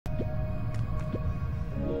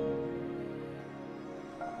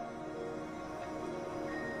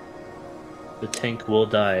The tank will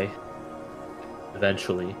die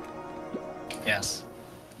eventually. Yes.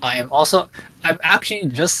 I am also. I'm actually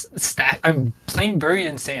just I'm playing Buried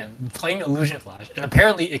in Sand, playing Illusion Flash, and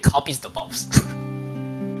apparently it copies the buffs.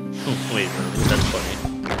 Wait, really? That's funny.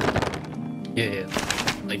 Yeah.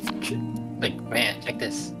 Like, man, check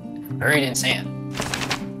this. Buried in Sand.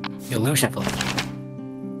 Illusion Flash.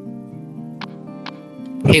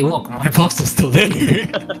 Hey, look, my buffs are still there.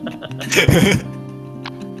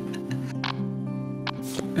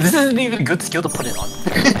 This isn't even a good skill to put it on.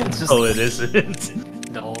 It's just, Oh, it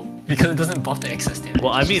isn't. no, because it doesn't buff the excess damage.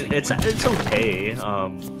 Well, I just mean, like, it's okay.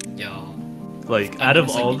 yo, Like I out mean, of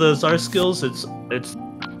it's all like, the Zar skills, it's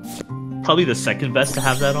probably the second best to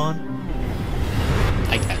have that on.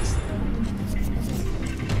 I guess.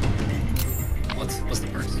 What's the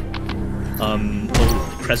first?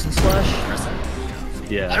 Crescent Slash.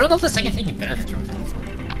 Crescent? Yeah. I don't know if the second thing you benefit from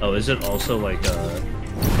it. Oh, is it also like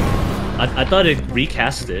I thought it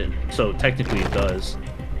recast it, so technically it does.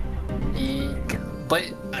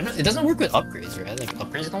 But I don't, it doesn't work with upgrades, right? Like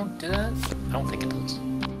upgrades don't do that. I don't think it does.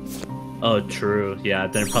 Oh, true. Yeah,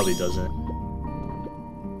 then it probably doesn't.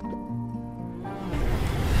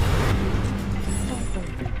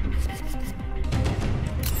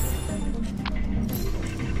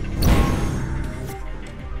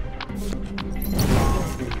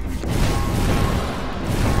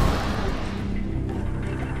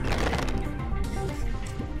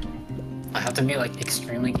 I have to be like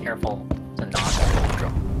extremely careful to not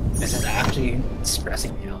drop. This is actually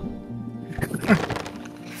stressing me out.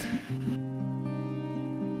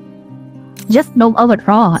 Just don't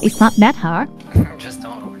overdraw. It's not that hard. Just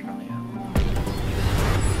don't overdraw.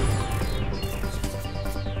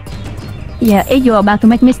 Yeah, if you're about to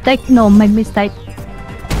make mistake, no make mistake.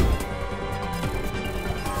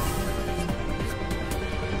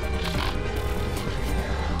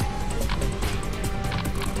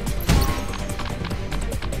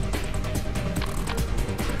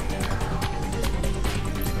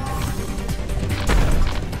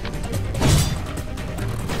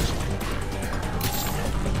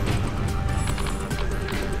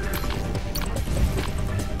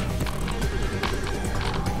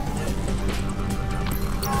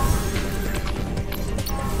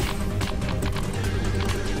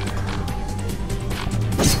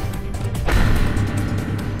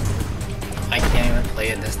 I can't even play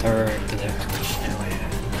it this turn to the Twitch anyway.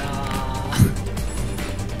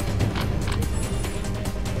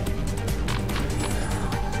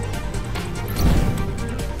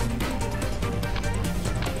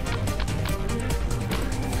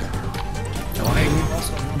 Do I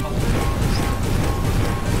also know about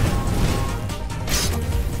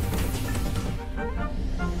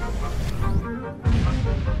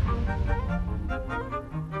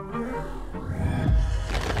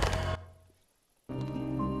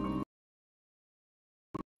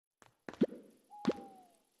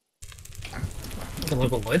the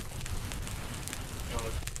local wood?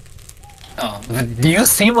 Oh, do you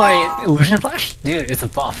see my illusion flash? Dude, it's a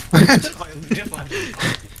buff. My illusion flash.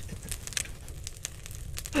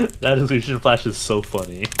 That illusion flash is so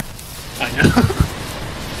funny. I know.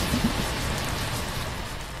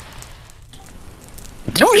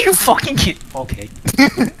 No, you fucking kid. Okay.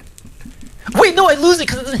 Wait, no, I lose it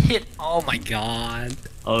because it doesn't hit. Oh my god.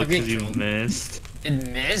 Oh, I'm getting because you trolled. missed. It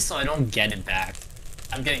missed, so I don't get it back.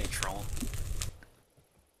 I'm getting trolled.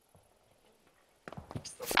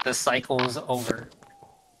 The cycle's over.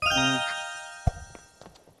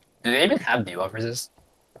 Do they even have debuff resist?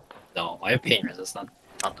 No, I have pain resist, not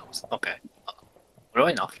those. Okay. What do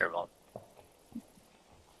I not care about?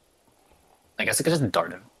 I guess I could just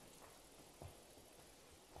dart him.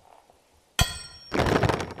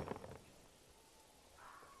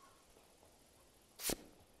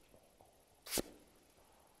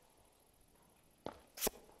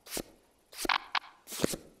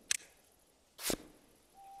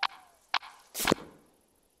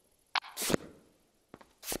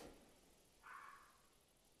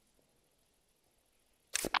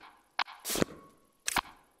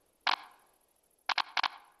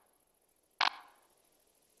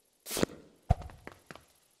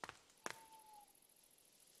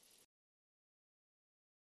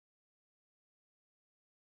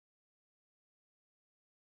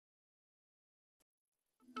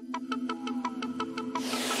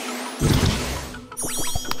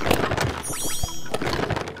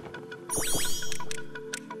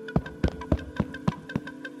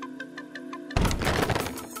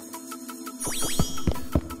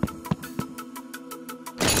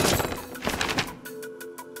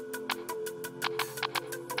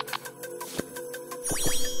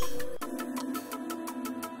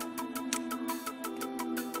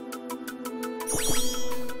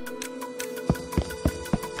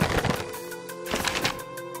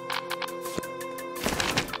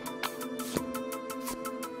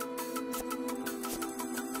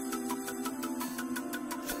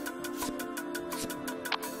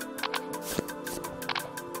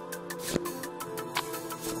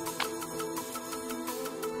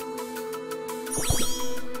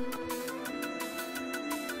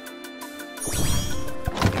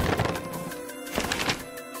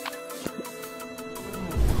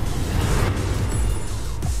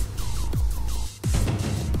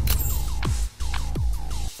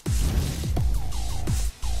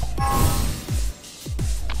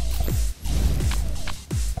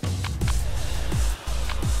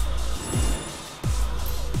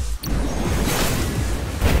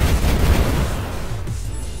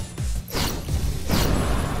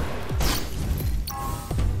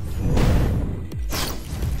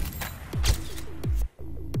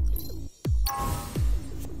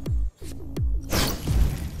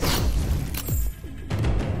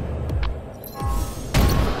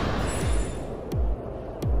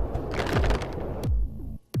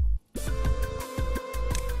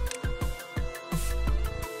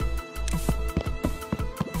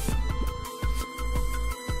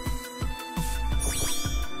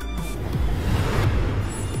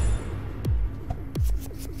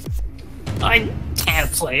 I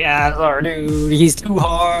can't play Azar, dude. He's too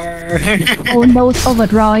hard. Oh no,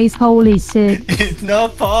 Overroyce, holy shit. It's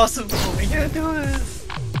not possible. We can't do this.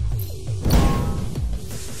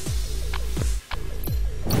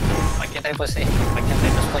 Why can't I play? Why can't I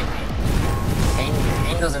just play Pain?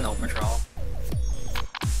 Pain doesn't overdraw.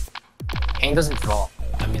 Pain doesn't draw.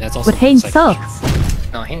 I mean, that's also. But Hayne like, sucks.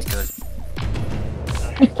 No, Hayne's good.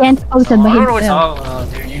 He can't function I by don't know what himself. you're talking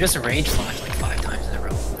about, dude. You just rage slash like 5 times in a row.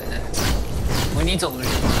 And then it's like, we need to lose.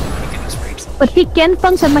 We can just rage slash. But he can't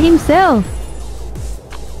function by himself.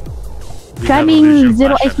 We Try have being illusion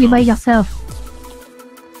 0 flash HP by at yourself.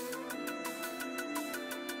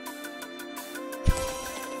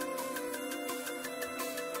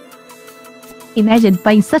 Imagine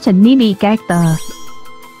playing such a needy character.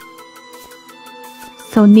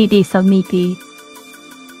 So needy, so needy.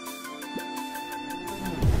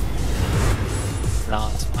 No,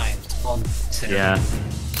 it's fine. It's called Synergy. Yeah.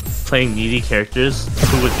 Playing needy characters?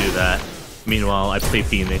 Who would do that? Meanwhile, I play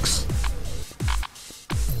Phoenix.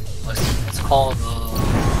 Listen, it's called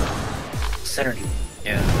Synergy.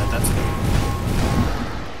 Yeah, that's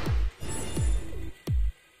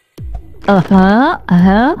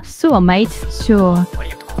Sure, mate, sure. what do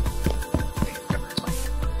you call it? Okay, whatever, it's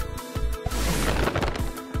fine.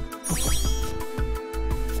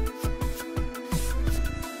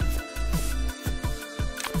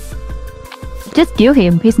 Just kill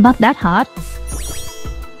him, he's not that hard.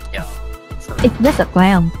 Yeah. So, It's just a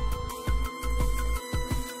clown.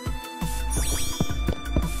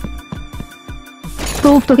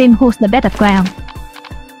 Prove to him who's the better clown.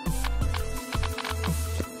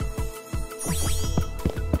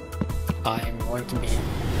 I'm going to be.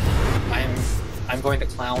 I'm going to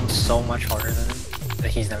clown so much harder than him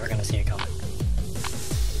that he's never gonna see it coming.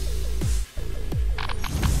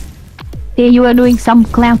 Here you are doing some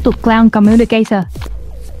clown to clown communication.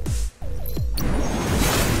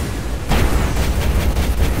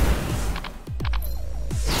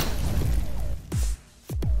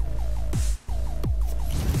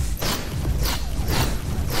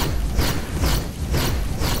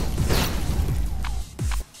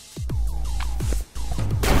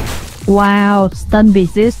 Wow, stun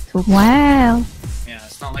resist. Wow. Yeah,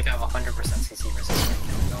 it's not like I have 100% CC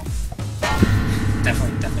resistance. No.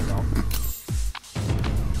 Definitely don't.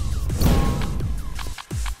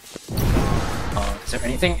 Is there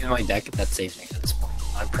anything in my deck that saves me at this point?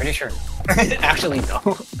 I'm pretty sure. Actually,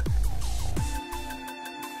 no.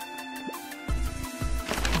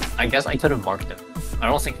 I guess I could have marked him. I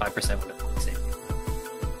don't think 5% would have saved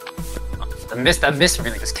me. That miss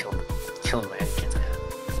really just killed my any chance I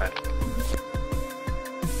had.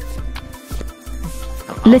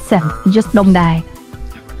 But, Listen, just don't die.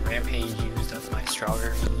 Rampage used up my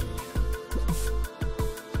strawberry.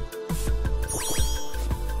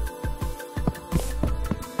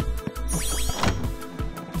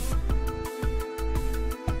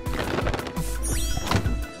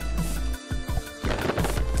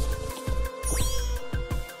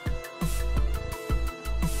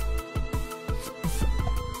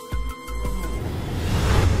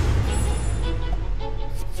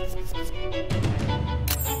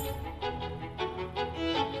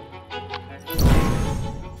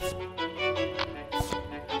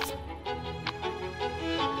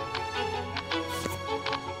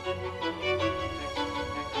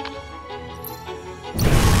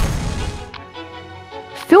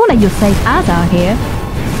 Feel like you say Azar here.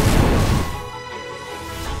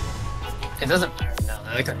 It doesn't matter. No,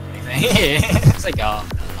 I couldn't do anything. It's like, no,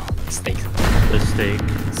 steak. The stake.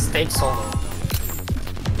 Steak solo.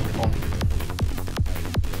 Oh,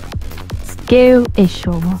 Skill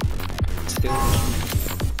issue. still.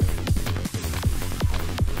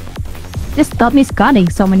 Just stop discarding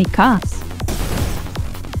so many cards.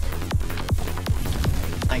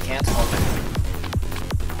 I can't help it.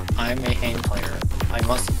 I'm a hand player. I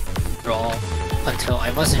must draw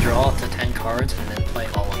up to 10 cards and then play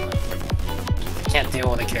all of them. I can't deal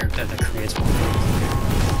with a character that creates one.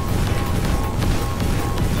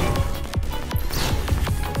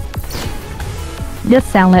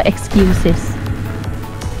 Just sound like excuses.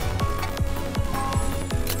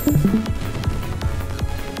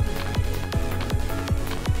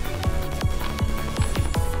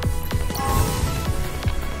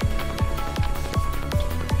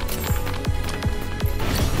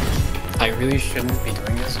 I really shouldn't be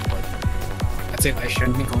doing this, but I'd say I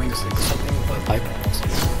shouldn't be going to sleep or something, but I will also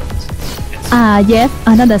do it. Ah, yes,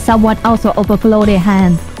 another someone also overflow their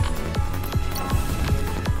hand.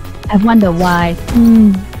 I wonder why.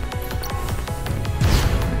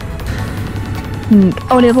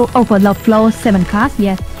 Only overflow 7 cards,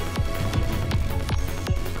 yes.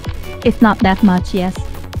 It's not that much, yes.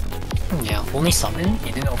 Yeah, only summon,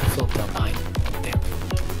 he didn't overflow till 9. Damn.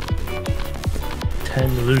 10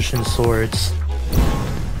 illusion swords.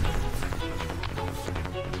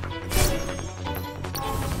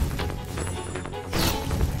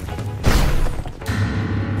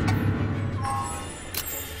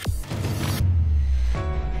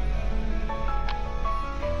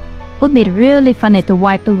 Would be really funny to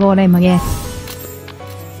wipe the golem again.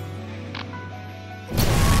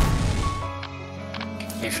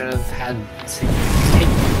 You should have had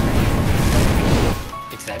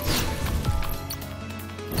exactly.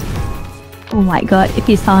 Oh my god, if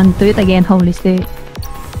he's on do it again, holy shit.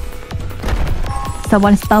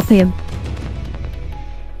 Someone stop him.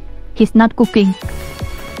 He's not cooking.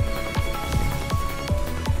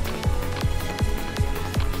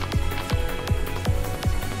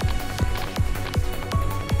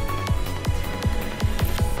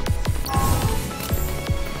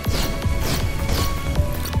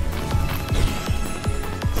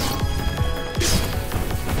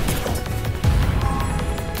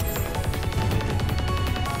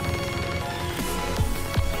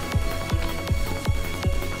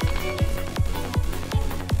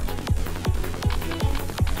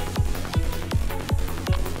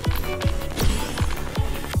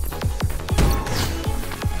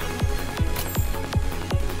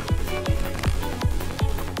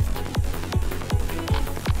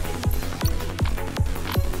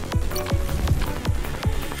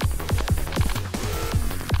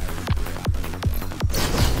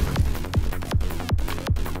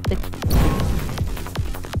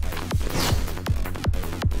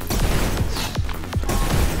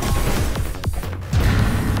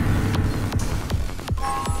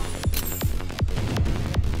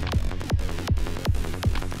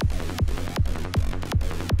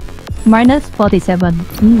 Minus 47.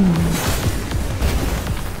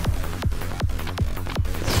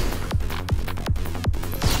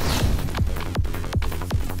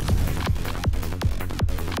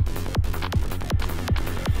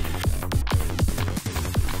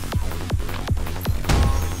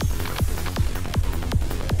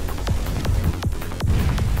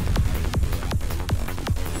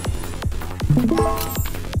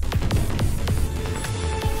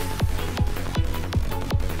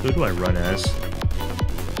 Who do I run as?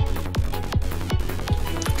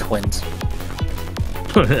 Twins.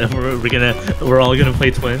 we're all gonna play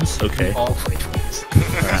twins? Okay. All play twins.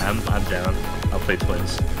 Alright, I'm down. I'll play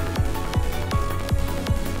twins.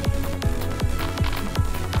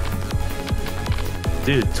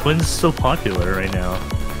 Dude, twins is so popular right now.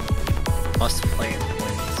 Must play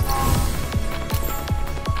twins.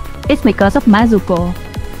 It's because of Mazuko.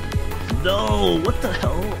 No, what the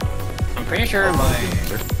hell? I'm pretty sure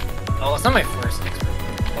oh, it's not my first expert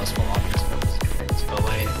plus full objects for those experience, but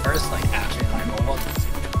my first like actually high mobile was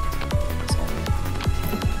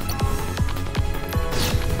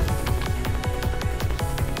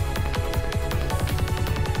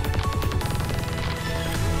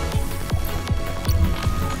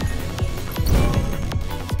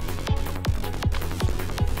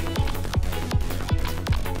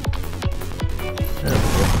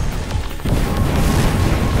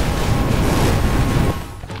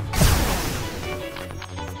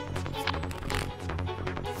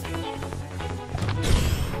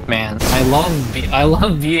Man, I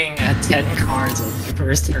love being at 10 cards on the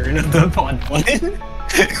first turn of the pawn button.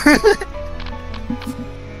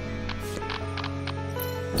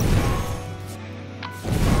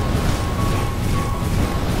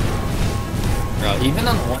 Bro, even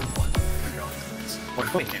on 1-1.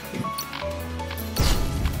 What do we do?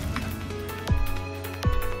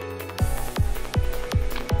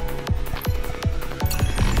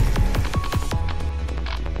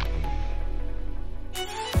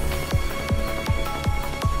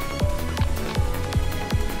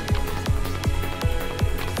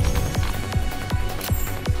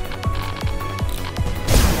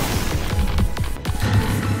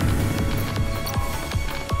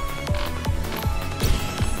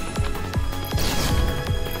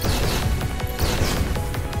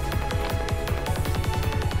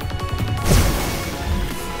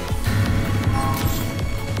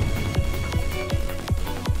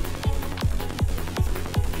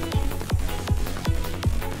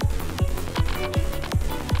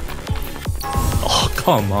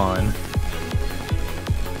 come on.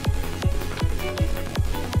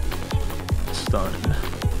 Stunned.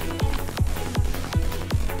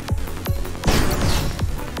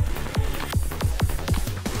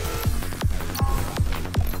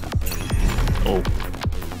 Oh.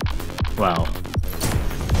 Wow.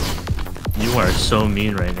 You are so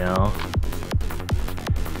mean right now.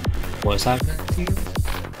 What's happening to you?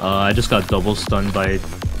 I just got double stunned by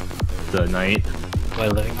the knight. By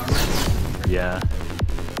living armor? Yeah.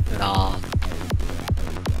 Nah.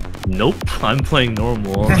 Nope, I'm playing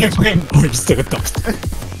normal. You're playing or just took a dust.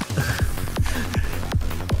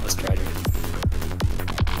 Let's try to.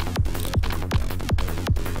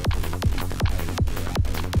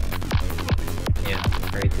 Yeah,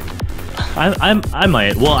 right. I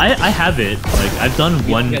might. Well, I have it. Like I've done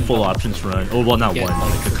one get full double. options run. Oh well, not Yeah, one,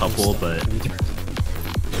 like a triple couple, stuff. but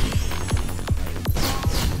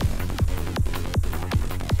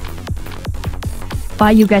Why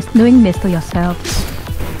are you guys doing this to yourself?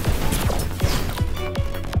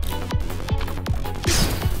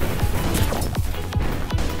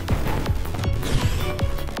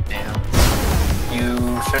 Damn.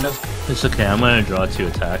 You should have. it's okay. I'm gonna draw 2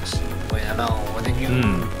 attacks. Wait, ML, what did you?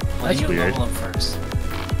 What that's did you weird. level up first?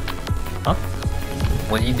 Huh?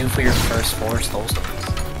 What did you do for your first 4 soul stones?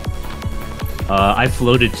 I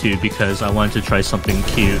floated 2 because I wanted to try something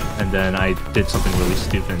cute, and then I did something really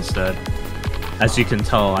stupid instead. As you can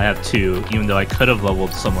tell, I have 2, even though I could have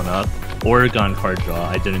leveled someone up or gone card draw.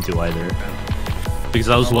 I didn't do either because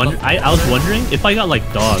I was wondering. I was wondering if I got like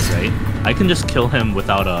dog, right? I can just kill him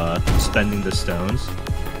without spending the stones.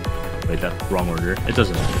 Wait, that wrong order. It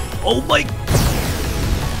doesn't matter. Oh my!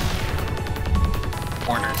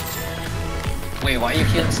 Corner. Wait, why are you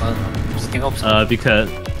killing Sun? Just give up Sun.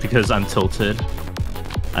 Because I'm tilted.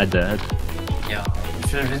 I dead. Yeah.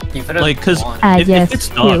 You could have Like, cause won. Ah, if yes, it's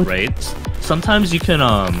dog, cute. right? Sometimes you can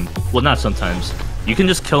well, not sometimes. You can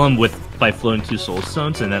just kill him by floating 2 soul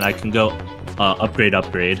stones, and then I can go upgrade. No,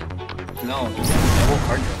 just level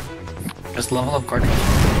card draw. Just level up card draw.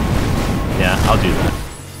 Yeah, I'll do that.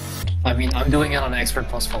 I mean, I'm doing it on expert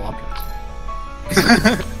plus full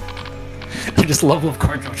options. Just level up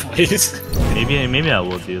card draw twice. Maybe I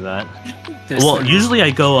will do that. Well, usually I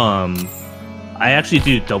go I actually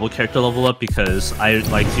do double character level up because I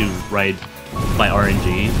like to ride by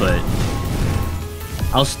RNG, but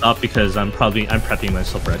I'll stop because I'm prepping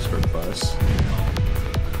myself for expert plus.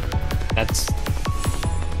 That's.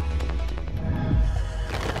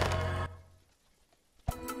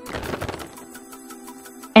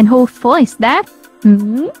 And whose fault is that?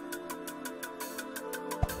 Hmm?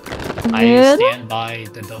 I Really? stand by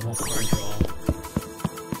the double card draw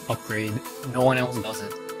upgrade. No one else does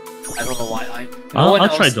it. I don't know why I'll one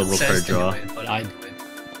try else double says card to do draw. it, but I do it.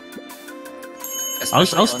 I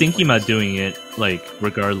was Especially thinking on about doing it like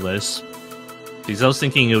regardless, because I was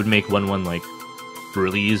thinking it would make 1-1 like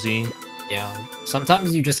really easy. Yeah.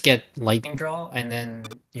 Sometimes you just get lightning draw, and then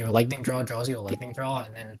your lightning draw draws you a lightning draw,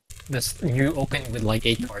 and then you open with like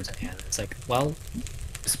 8 cards in hand. It's like, well,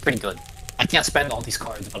 it's pretty good. I can't spend all these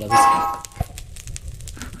cards, but at least.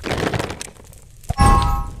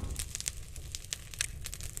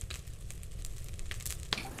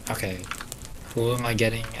 Okay, who am I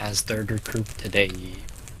getting as third recruit today?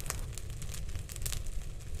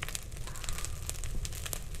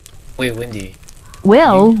 Wait, Windy.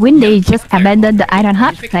 Well, Windy just there. abandoned the Iron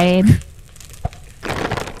Heart You pick claim.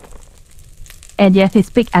 And yes, he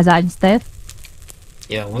picked Azar instead.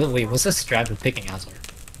 Yeah, wait, what's the strat of picking Azor?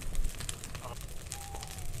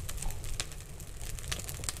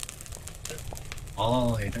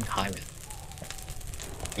 Oh, you're doing Hyman.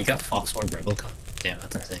 You got Foxhorn Rebel Cup? Damn,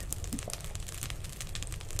 that's insane.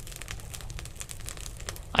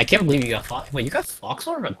 I can't believe you got Fox. Wait, you got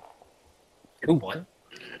Foxhorn? 2-1?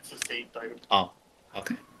 It's the same thing. Oh,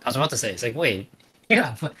 okay. I was about to say, it's like, wait, you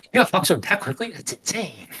got Foxhorn that quickly? That's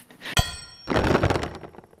insane.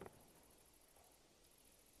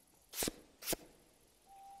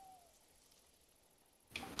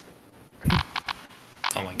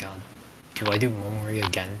 Oh my god. Do I do Momori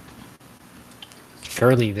again?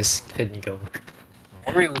 Surely this couldn't go.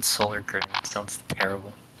 Momori with Solar Curtain sounds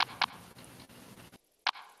terrible.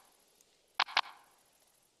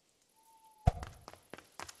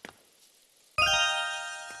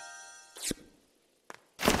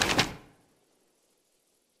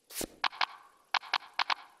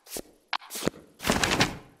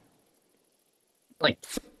 Like,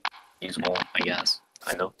 usable, I guess.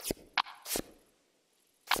 Kind of.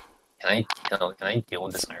 Can I deal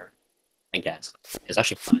with this iron? I guess. It's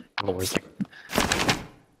actually fun. But where's it?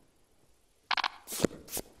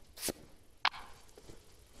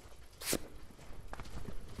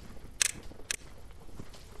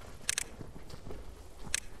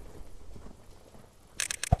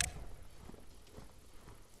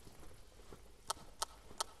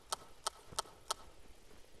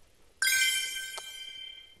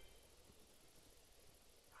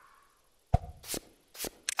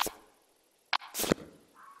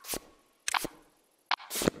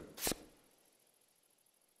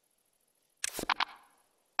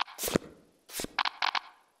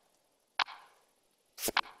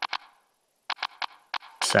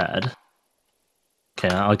 sad.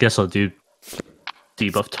 Okay, I guess I'll do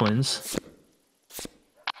debuff twins.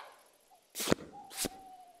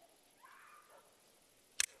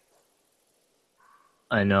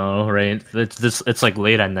 I know, right? It's like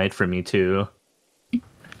late at night for me too.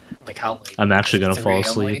 Like how late? I'm actually gonna 3 fall a.m.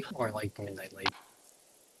 asleep. late or like midnight late?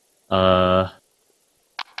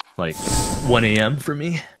 Like 1 a.m. for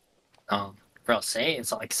me. Bro,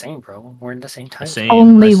 it's like same, bro. We're in the same time. Same.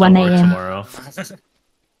 Only I still 1 work a.m. tomorrow.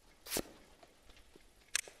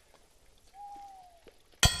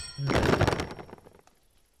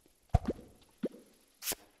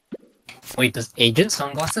 Wait, does Agent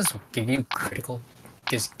Sunglasses give you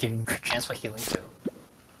give you chance for healing too?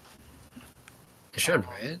 It should,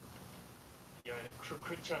 right?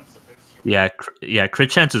 Yeah,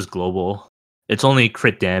 crit chance is global. It's only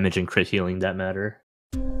crit damage and crit healing that matter.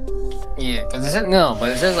 Yeah, because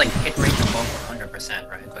it says like hit rate above 100%,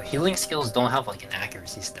 right? But healing skills don't have like an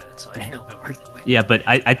accuracy stat, so I don't know if it works that way. Yeah, but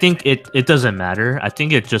I think it doesn't matter. I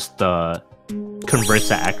think it just converts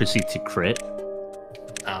the accuracy to crit.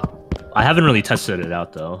 Oh. I haven't really tested it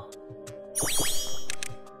out though.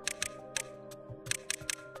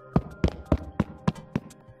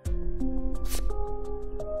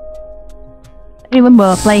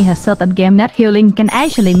 Remember playing a certain game that healing can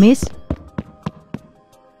actually miss.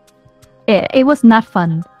 It was not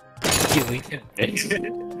fun. Healing.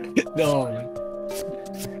 No.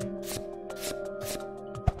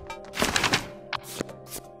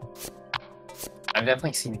 I've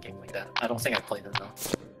definitely seen a game like that. I don't think I've played it though.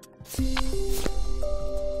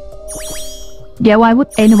 Yeah, why would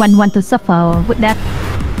anyone want to suffer with that?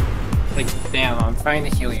 Like, damn, I'm trying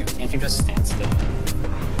to heal you. Can't you just stand still?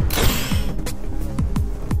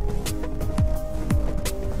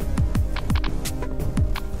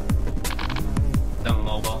 The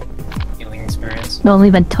mobile healing experience. Don't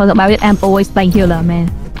even talk about it. I'm always playing healer,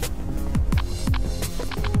 man.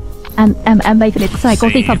 I'm basically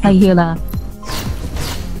psychotic for playing healer.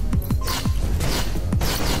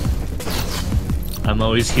 I'm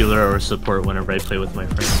always healer or support whenever I play with my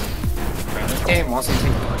friends. Bro, this game wants to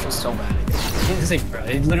take much so bad. It's like, bro,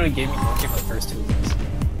 it literally gave me Loki for the first 2 weeks.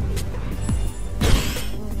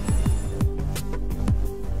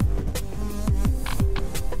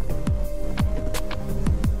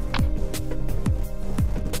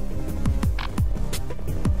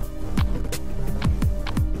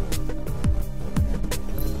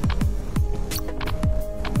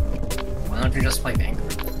 Why don't you just play Vanguard?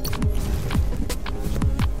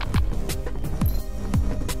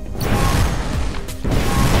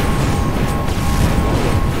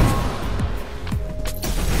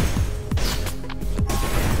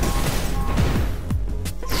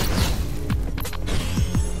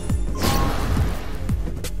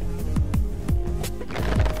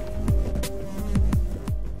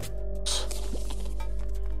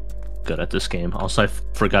 Good at this game. Also, I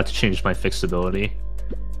forgot to change my fixed ability.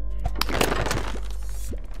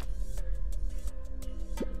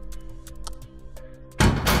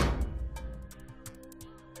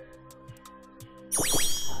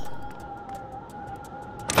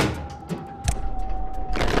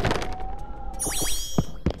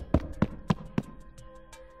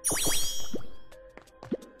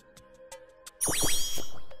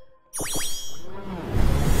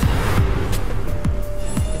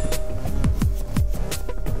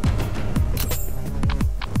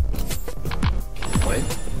 What?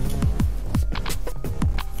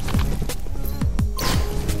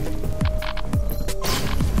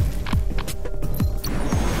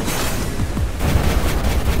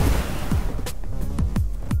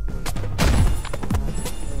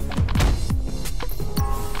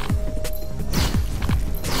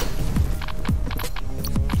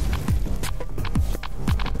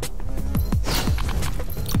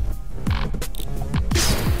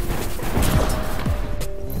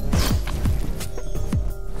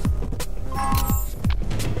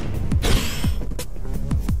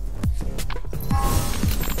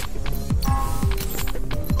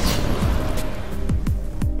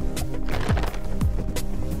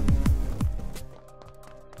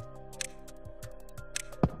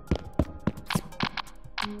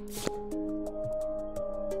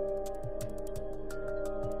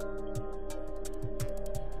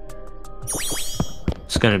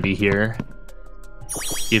 It's gonna be here.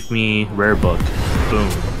 Give me rare book. Boom.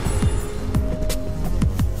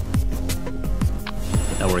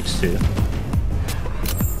 That works too.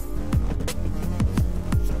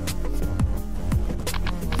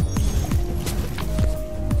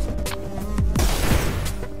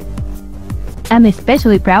 I'm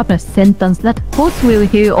especially proud of the sentence that Force will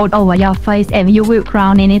heal all over your face and you will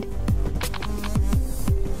drown in it.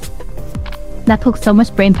 That took so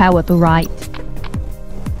much brain power to write.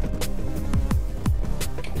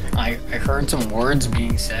 I heard some words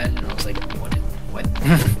being said, and I was like, what?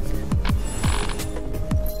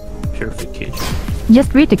 Purification.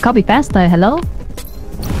 Just read the copy faster, hello?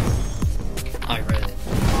 I read it.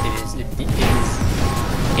 It is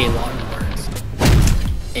a lot of words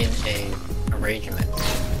in a arrangement.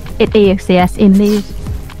 It is, yes, indeed.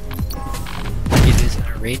 It is an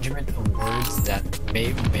arrangement of words that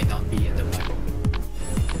may or may not be in the Bible.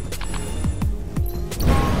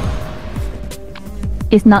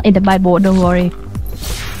 It's not in the Bible, don't worry.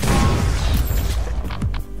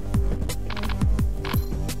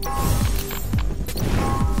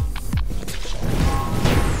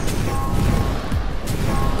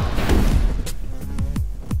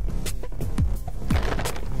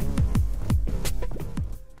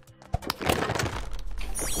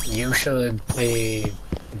 You should play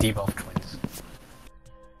Debuff Twins.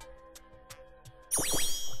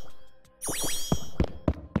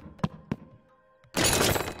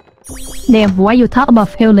 Damn, why you talk about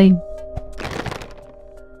failing?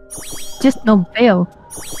 Just don't fail.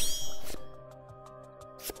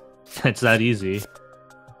 It's that easy.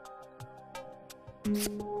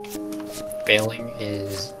 Failing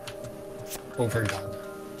is overdone.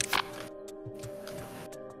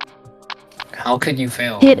 How could you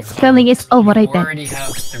fail? Failing is You overrated. already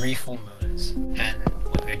have 3 full moons, and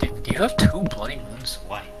do you have 2 bloody moons?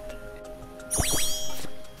 Why? It's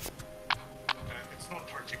not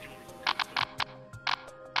particularly.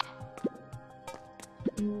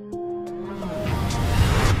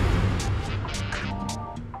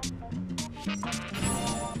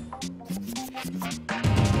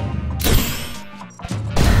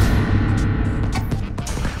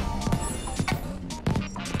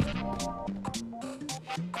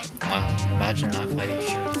 Wow, imagine not fighting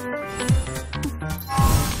shit.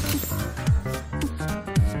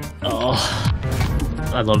 Oh,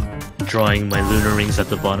 I love drawing my lunar rings at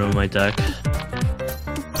the bottom of my deck.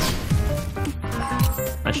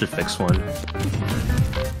 I should fix one.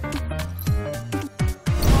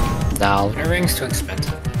 Nah, Lunar Ring's too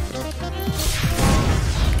expensive.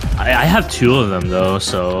 I have 2 of them though,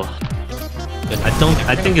 so But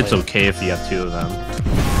I think it's okay if you have 2 of them.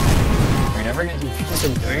 You're never gonna.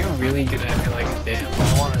 Are you really gonna feel like, damn,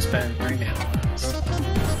 I want to spend 3 mana on this?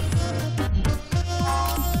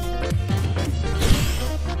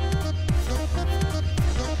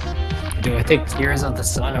 Do I think Tears of the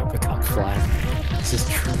Sun or become flat? This is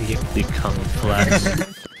truly Become flat.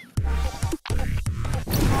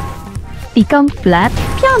 Become flat.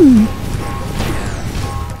 Pyong!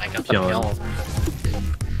 I got the Pyon. Pyon.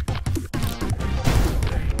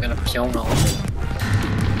 I'm gonna Pyon all of it.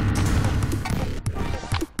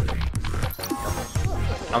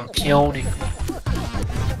 I'm Pyoning.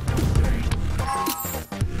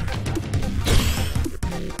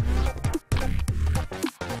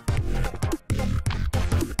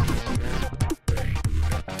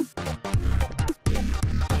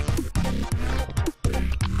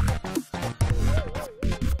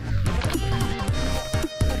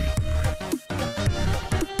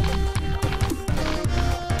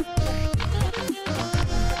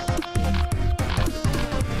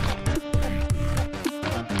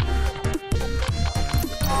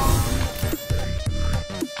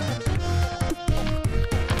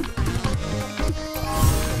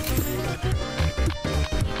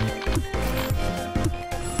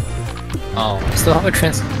 Oh, I still have a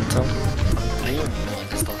transcendental. I didn't even know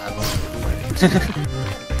I still have one.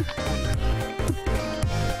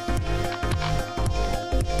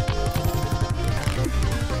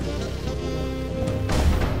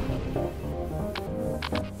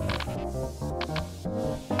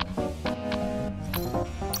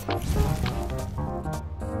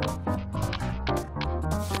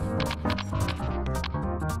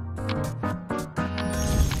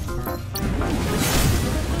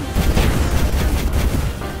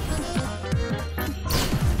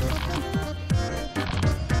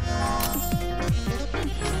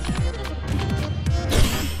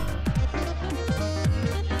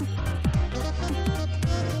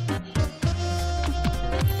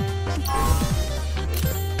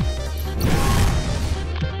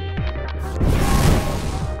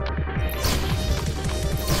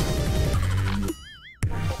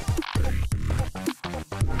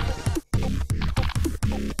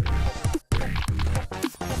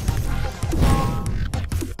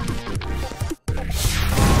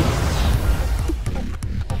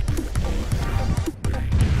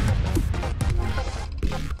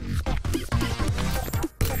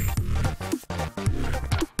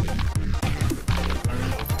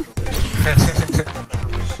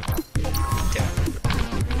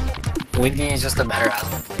 Windy is just a better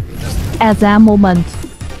Asmon player. At that moment.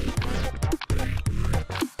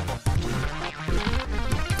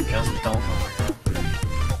 Just don't.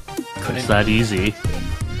 It's that easy.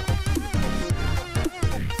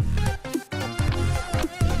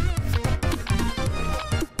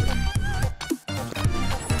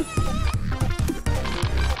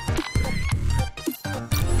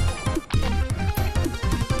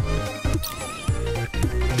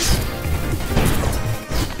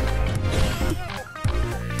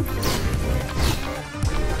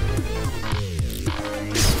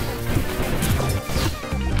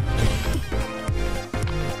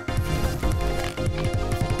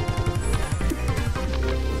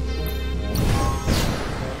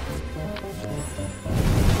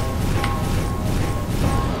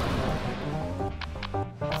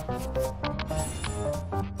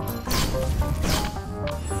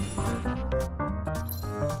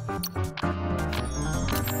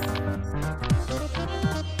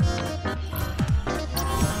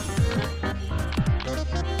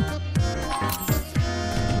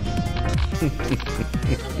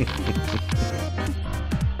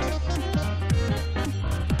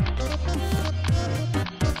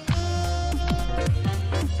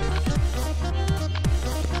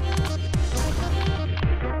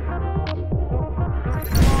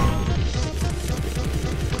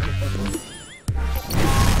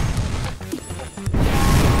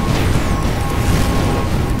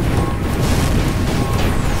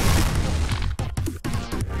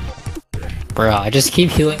 Bruh, I just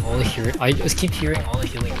keep healing all the healing. I just keep hearing all the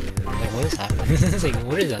healing. Like, what is happening? It's like,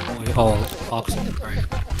 what is that noise? Oh, Fox. Right.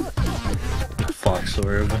 Fox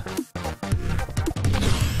orb.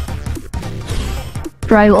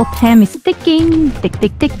 Drive of time is ticking. Tick,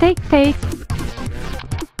 tick, tick, tick, tick.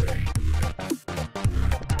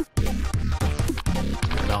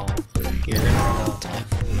 No, you're gonna run out of time.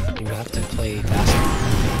 You have to play faster.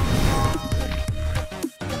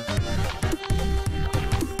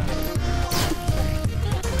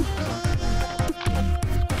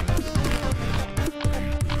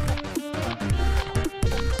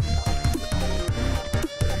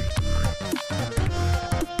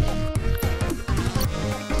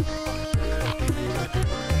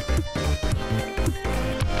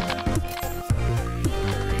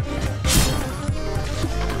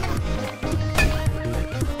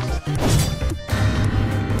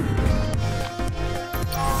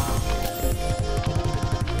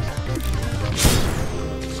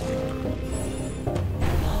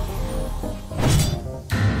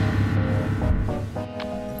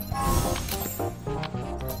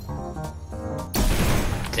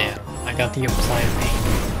 I got the applied pain.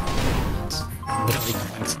 It's literally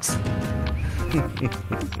coincidence.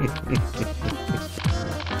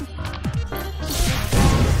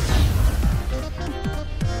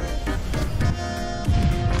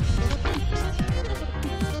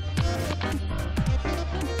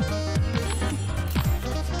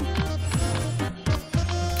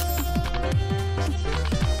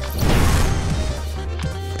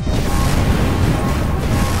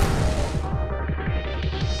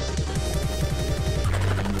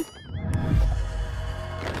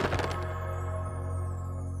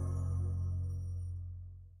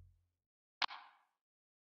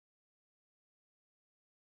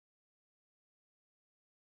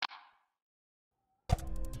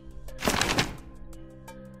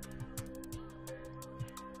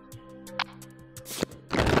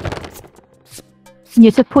 You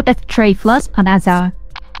should put a tray flush on Azar.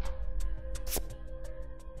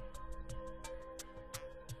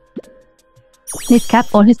 Please cap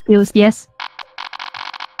all his skills, yes.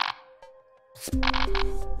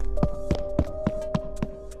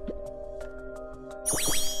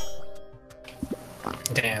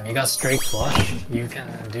 Damn, you got straight flush? You can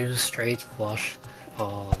do straight flush.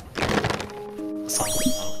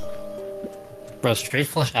 Bro, straight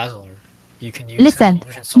flush Azor. You can use Listen,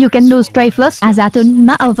 you can do straight flush Azar to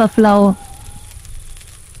not overflow.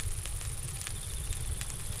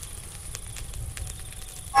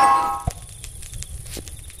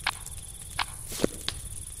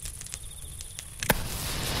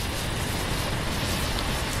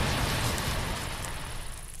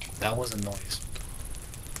 That was a noise.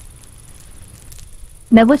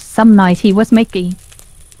 There was some noise he was making.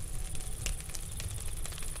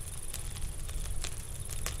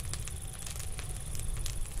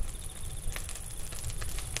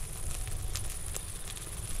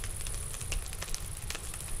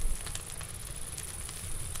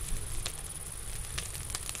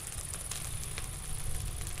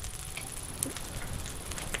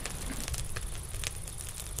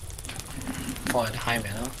 What, high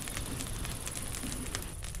mana?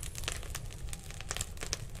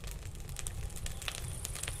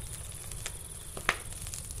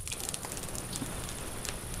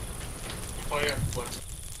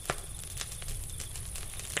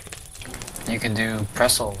 You can do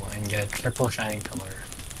Pressel and get triple Shining Pillar.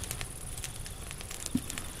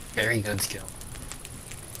 Very good skill.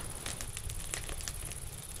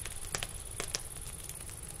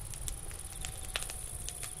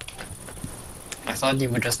 I thought you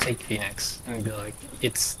would just take Phoenix and be like,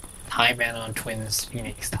 it's high mana on Twins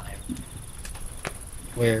Phoenix time.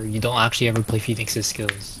 Where you don't actually ever play Phoenix's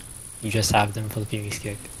skills. You just have them for the Phoenix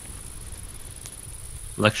kick.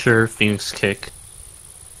 Lecture, Phoenix kick,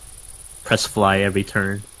 press fly every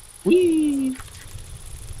turn. Whee!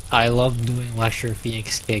 I love doing Lecture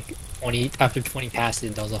Phoenix kick. After 20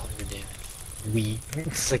 passes, it does 100 damage.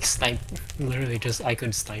 It's like snipe. Literally just, I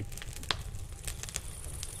could snipe.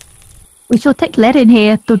 We should take Led in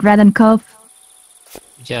here to Dragon Cove.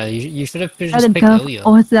 Yeah, you should have just Dragon picked Cove Ilya.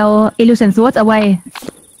 also Illusion Swords away.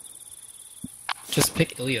 Just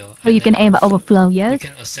pick Ilya. So you can aim at Overflow, You yes?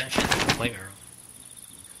 can Ascension and Flame Arrow.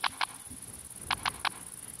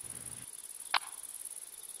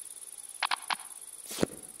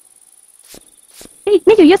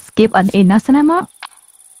 Did you just skip an Innocent Ammo?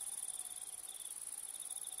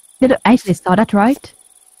 Did I actually saw that right?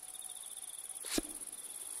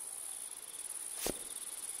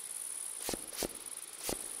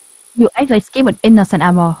 You actually skip an Innocent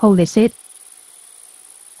Ammo, holy shit.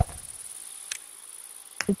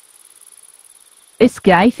 This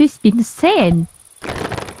guy is insane.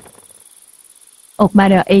 Oh,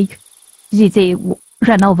 matter egg. GG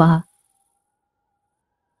ran over.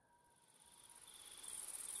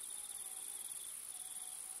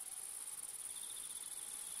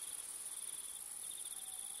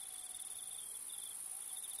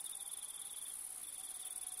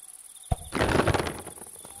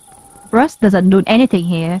 Russ doesn't do anything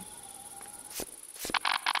here.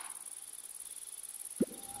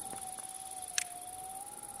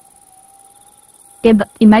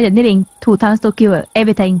 Imagine needing 2 times to kill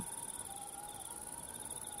everything.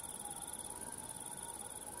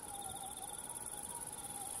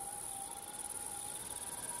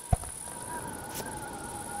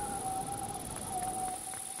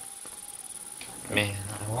 Man,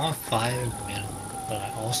 I want 5 mana, but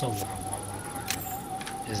I also want 1 more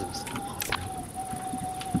card. This is awkward.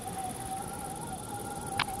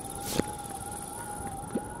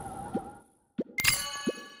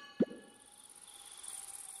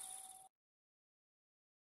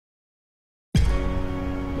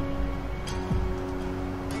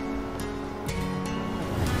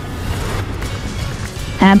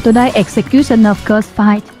 And today execution of curse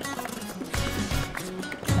fight.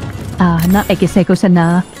 Not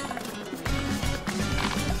executioner.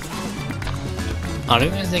 I don't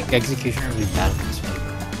even think Executioner would be bad in this fight,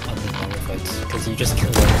 on the normal fights, because you just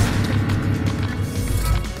kill them.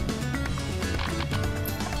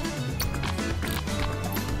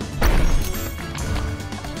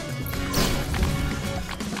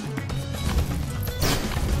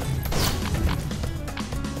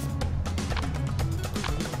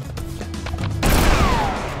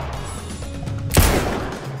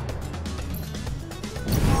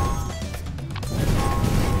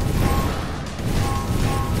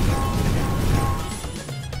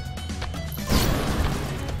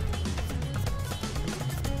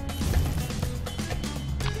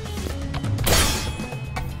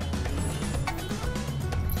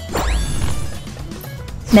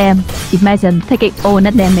 Damn, imagine taking all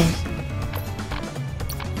that damage.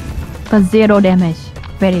 But 0 damage.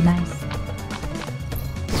 Very nice.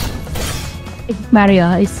 Mario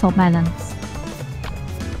is so balanced.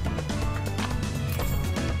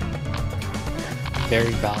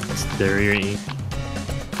 Very balanced. Very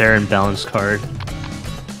fair and balanced card.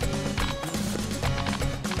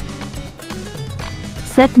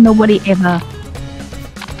 Said nobody ever.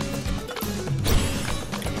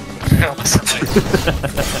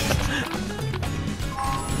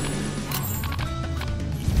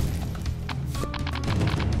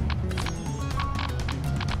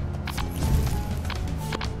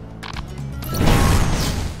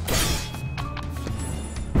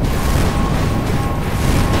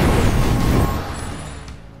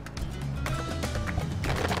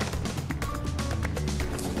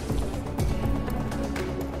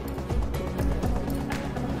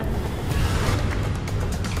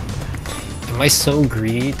 Am I so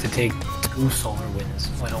greedy to take 2 Solar Winds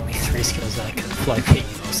when only 3 skills that I can fly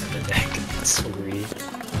Paynos in the deck? That's so greedy.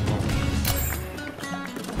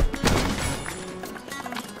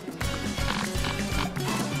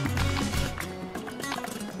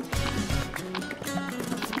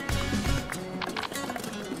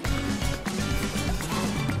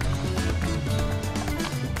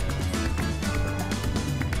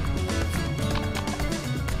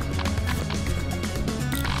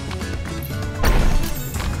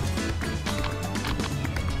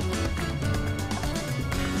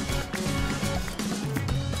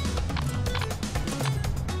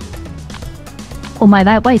 Oh my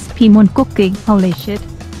god, what is Pimon cooking? Holy shit.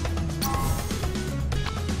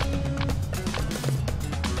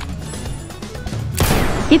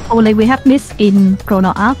 If only we have this in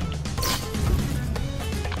Chrono Arc.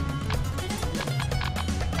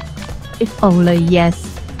 If only, yes.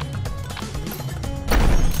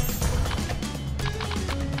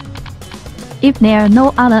 If there are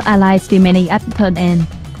no other allies remaining at turn end,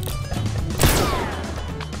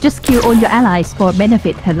 just kill all your allies for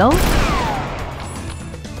benefit. Hello?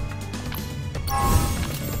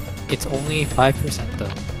 It's only 5% though.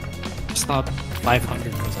 It's not 500%.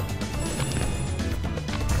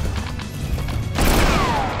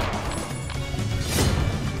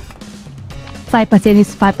 %5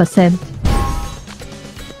 is 5%.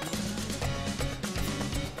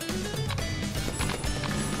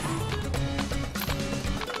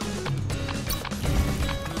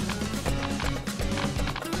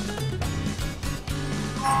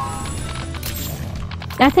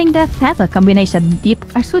 I think that has a combination deep.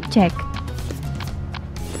 I should check.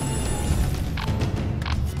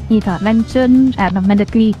 Either mention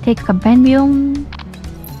automatically take companion.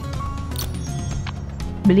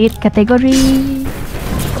 Bleed category.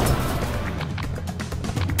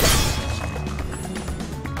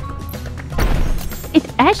 It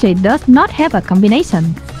actually does not have a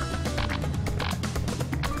combination.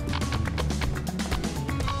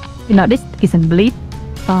 You know, this isn't bleed.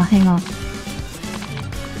 Oh, hang on.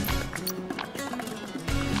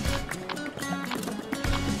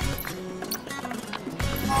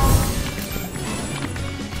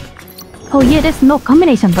 Oh yeah, there's no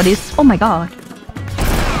combination for this. Oh my god.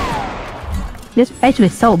 This actually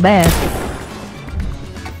is so bad.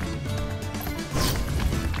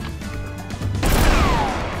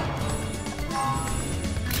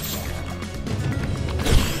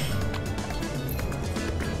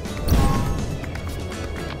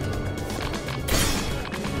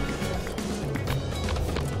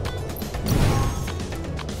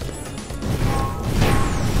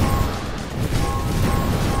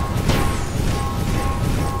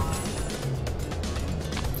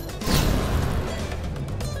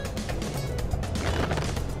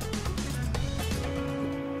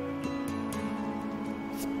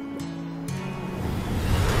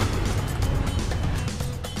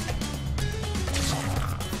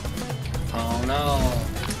 Oh no.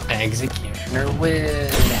 Executioner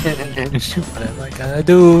wins. What am I gonna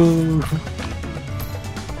do?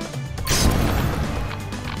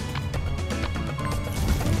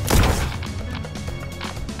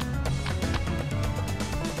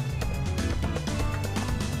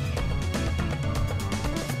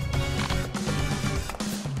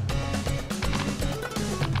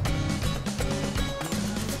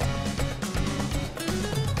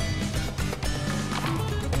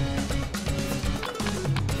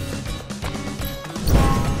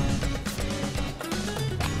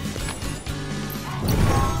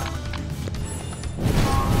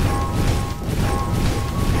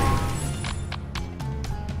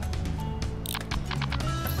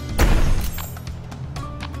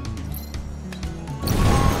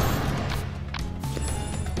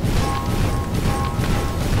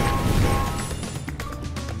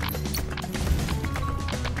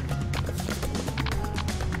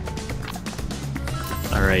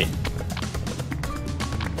 Alright.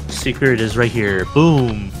 Secret is right here.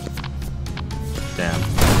 Boom! Damn.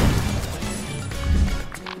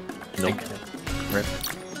 Nope. Rip.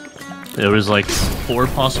 There was like 4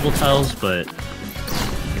 possible tiles, but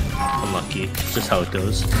unlucky. It's just how it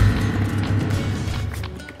goes.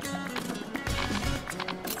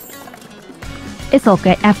 It's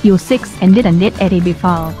okay, I've used 6 and didn't need any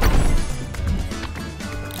before.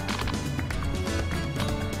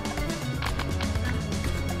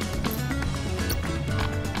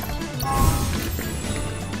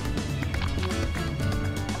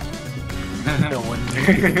 No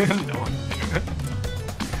wonder. No wonder.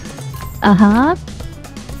 Uh-huh.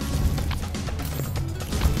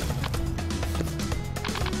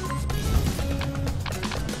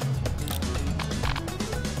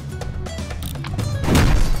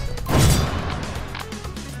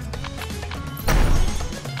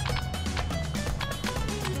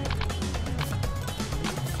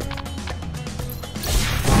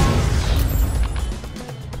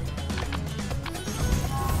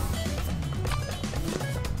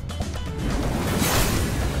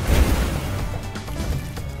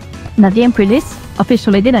 The game release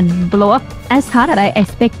officially didn't blow up as hard as I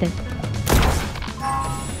expected.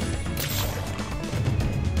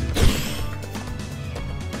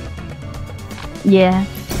 Yeah,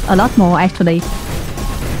 a lot more actually.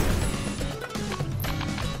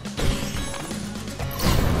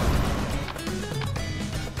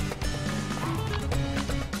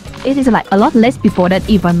 it is like a lot less before that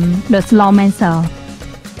even the Slowmancer.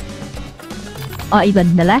 Or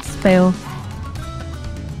even the last spell.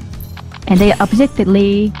 And they are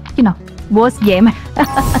objectively, you know, worse game.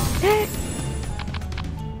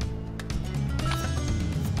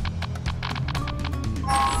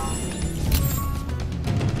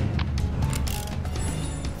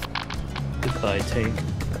 Goodbye, tank.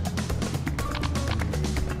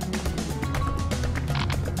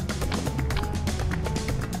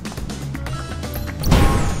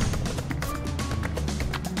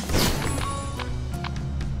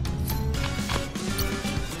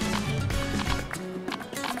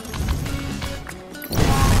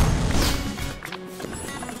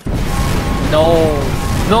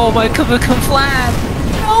 No, my Kabuki flat!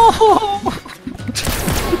 No!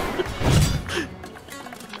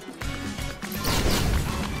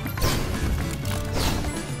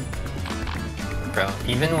 Bro,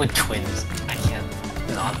 even with twins, I can't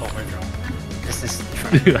not overdraw. This is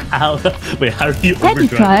true. How? Wait, how do you Can you overdrive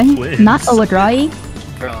try the twins? not overdrawing?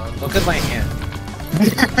 Bro, look at my hand.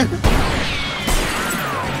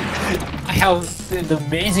 I have the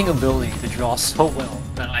amazing ability to draw so well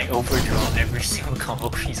that I overdraw every single combo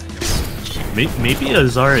piece. Maybe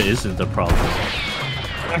Azara isn't the problem.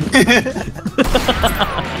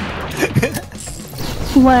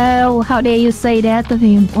 Wow, how dare you say that to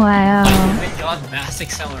him? Wow. I got mass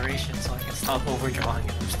acceleration so I can stop overdrawing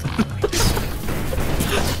and I'm still doing.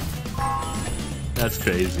 That's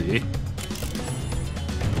crazy.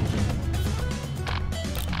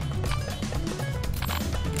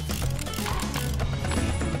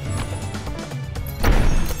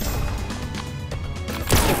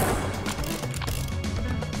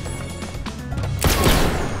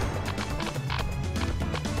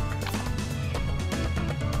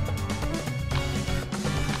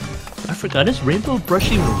 I forgot, is Rainbow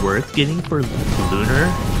Brush even worth getting for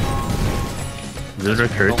Lunar? Lunar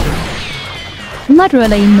Curtain? Not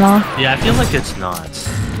really, no. Yeah, I feel like it's not.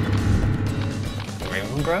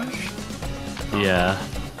 Rainbow Brush? Yeah.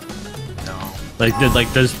 No.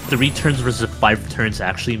 Like, does 3 turns versus 5 turns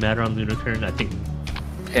actually matter on Lunar Curtain? I think...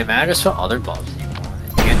 It matters for other buffs you want.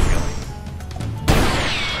 You can really.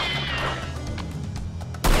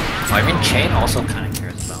 I mean, Chain also kind of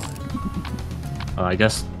cares about it. I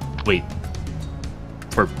guess... Wait.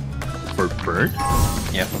 For Bird?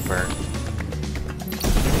 Yeah, for Bird.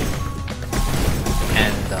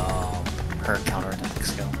 And her counterattack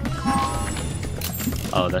skill.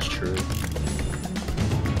 Oh, that's true.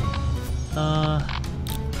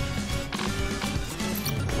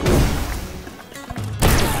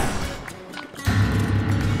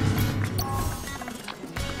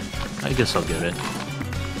 I guess I'll get it.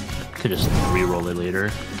 Could just re-roll it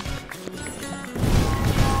later.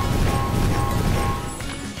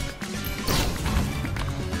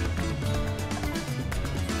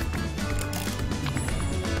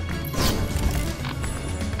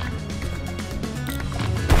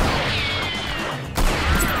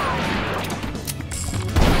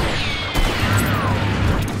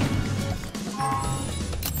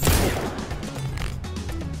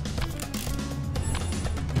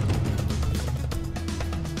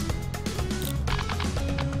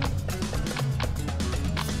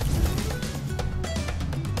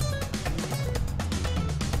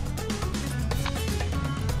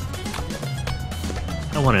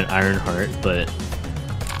 I want an Iron Heart, but...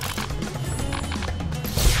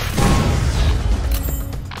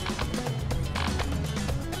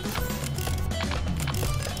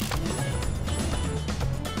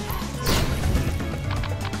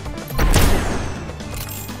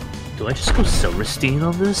 Do I just go Silverstein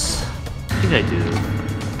on this? I think I do.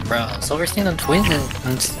 Bro, Silverstein on Twins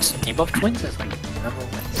and debuff Twins is like number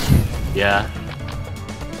one. Yeah.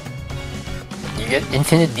 You get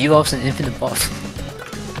infinite debuffs and infinite buffs.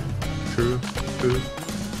 True.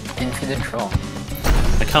 Infinite draw.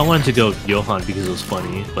 I kinda wanted to go Johan because it was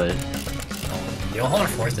funny, but... Johan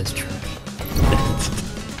Force is trash.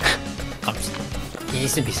 He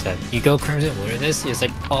needs to be said. You go Crimson Wilderness, it's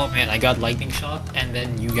like, oh man, I got Lightning Shot, and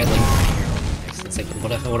then you get like next. It's like,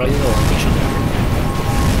 what are you Lightning Shot?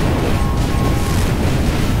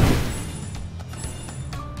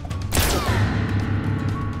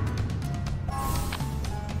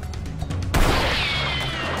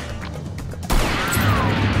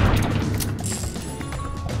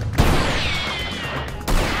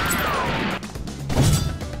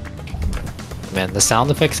 Man, the sound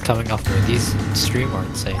effects coming off of these stream are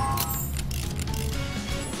insane.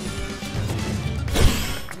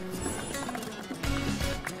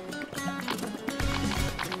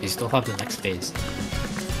 You still have the next phase.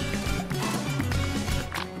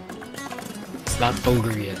 It's not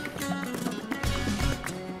ogre yet.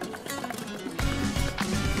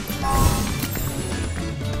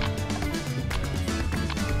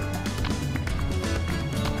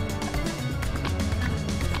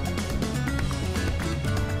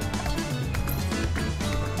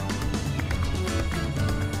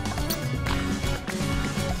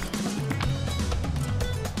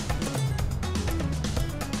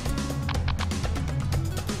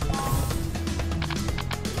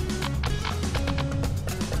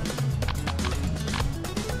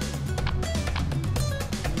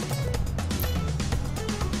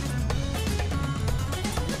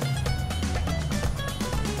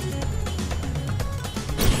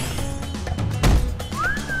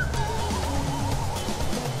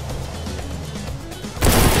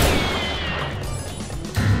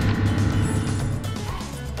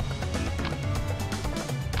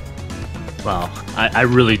 Wow, I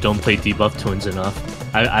really don't play debuff twins enough.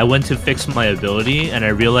 I went to fix my ability and I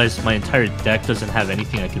realized my entire deck doesn't have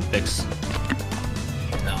anything I can fix.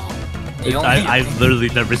 No. I've literally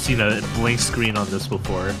never seen a blank screen on this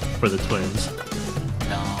before for the twins.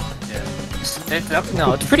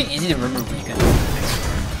 No, it's pretty easy to remember what you can fix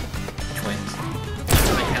for twins.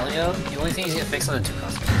 Like Helio, the only thing you can fix are the 2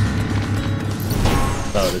 cost.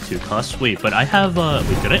 Oh, the 2 costs? Wait, but I have,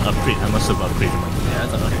 wait, did I upgrade? I must have upgraded my Yeah,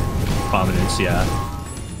 that's okay. Prominence, yeah.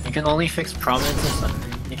 You can only fix Prominence and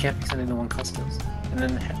Sunring. You can't fix anything to 1 customs. And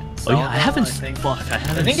then Oh yeah, I haven't, Fuck, I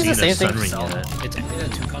haven't I think seen it's the a same thing Sun for Ring Salvo. yet. It's only the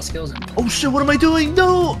 2 cost skills and... Oh shit, what am I doing?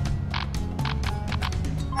 No!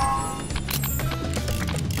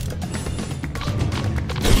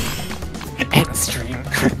 And stream.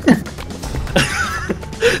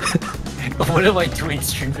 What am I doing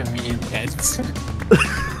stream for me and pets?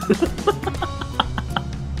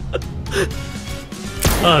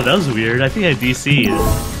 Oh, that was weird. I think I DC'd.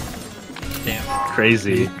 Damn.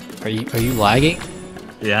 Crazy. Are you lagging?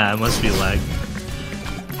 Yeah, I must be lagged.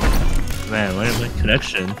 Man, where's my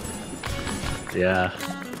connection? Yeah.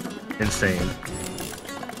 Insane.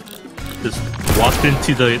 Just walked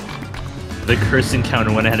into the curse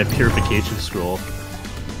encounter when I had a purification scroll.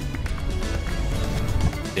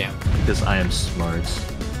 Damn. Because I am smart.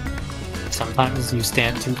 Sometimes you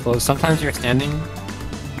stand too close. Sometimes you're standing...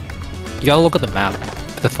 You gotta look at the map.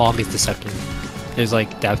 The fog is deceptive. There's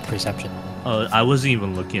like depth perception. Oh, I wasn't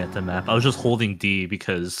even looking at the map. I was just holding D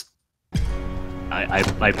because I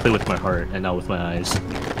play with my heart and not with my eyes.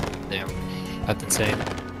 Damn. That's insane.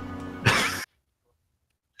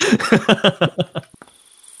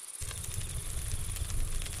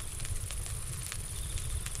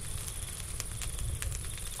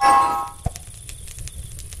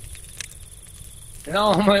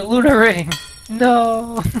 No, my Luna Ring!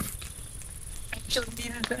 No! I just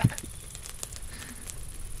needed that.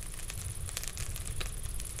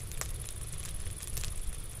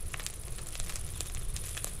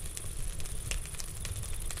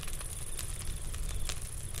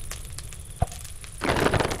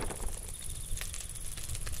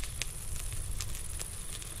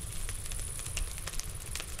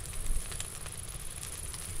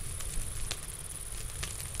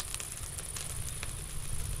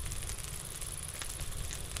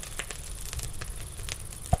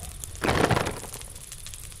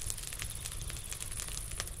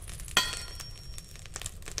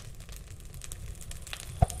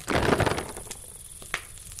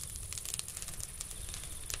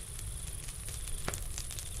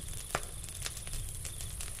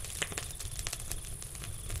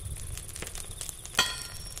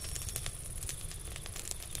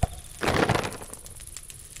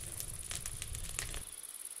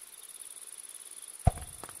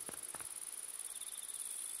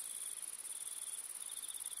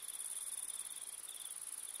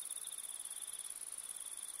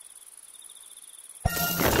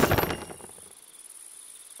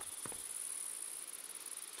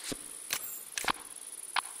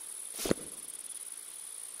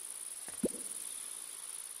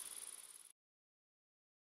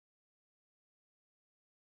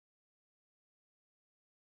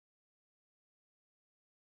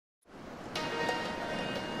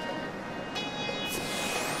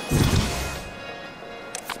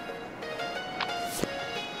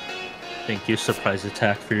 Thank you, Surprise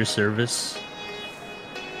Attack, for your service.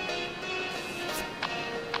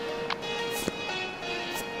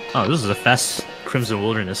 Oh, this is a fast Crimson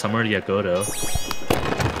Wilderness. I'm already at Godo.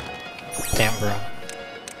 Damn, bro.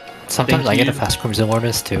 Sometimes I get a fast Crimson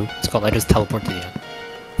Wilderness too. It's called I just teleport to the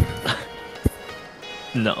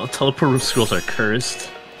end. No, teleport roof scrolls are cursed.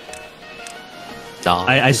 Nah.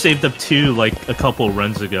 I saved up 2 like a couple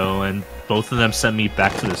runs ago, and both of them sent me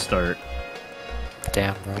back to the start.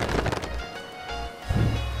 Damn, bro.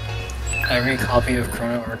 Every copy of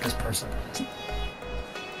Chrono Arc is personalized.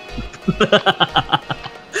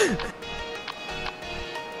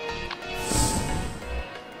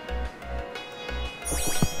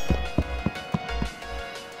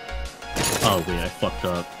 Oh wait, I fucked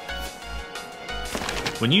up.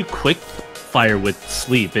 When you quick fire with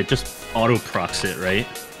sleep, it just auto procs it, right?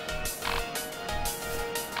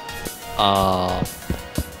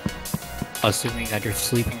 Assuming that you're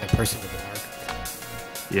sleeping the person with the mark.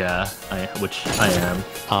 Yeah, which I am.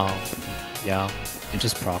 Yeah, it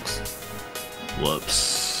just procs.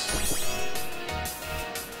 Whoops.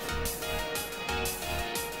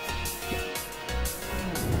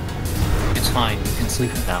 It's fine, you can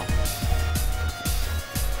sleep it now.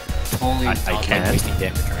 Totally I not can't. like wasting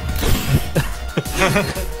damage right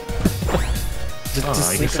now.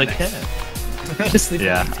 I guess I can. Just sleep.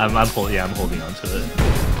 Yeah, I'm holding on to it.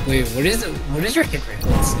 Wait, what is your hit rate?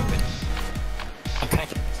 That's stupid. Okay.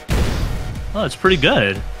 Oh, it's pretty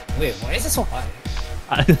good. Wait, why is it so high?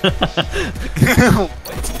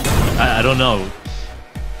 I don't know.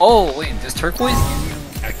 Oh wait, does turquoise give you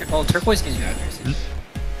accuracy? Oh, turquoise gives you accuracy.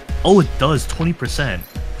 Oh, it does 20%.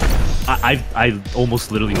 I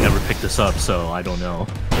almost literally never picked this up, so I don't know.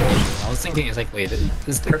 I was thinking, it's like, wait,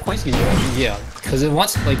 does turquoise give you accuracy? Yeah, because it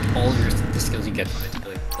wants like all of the skills you get from it to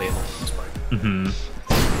like play it for the most part. Mm-hmm.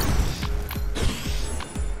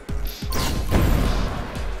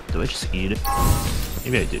 Do I just eat it?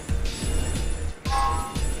 Maybe I did.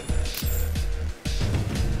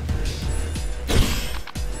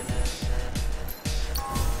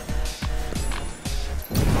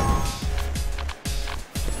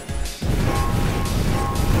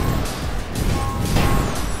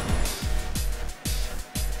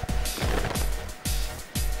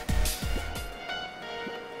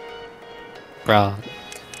 Bruh.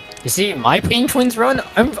 You see, my Pain Twins run,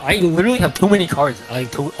 I literally have too many cards,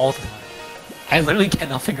 like, all the time. I literally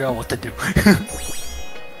cannot figure out what to do.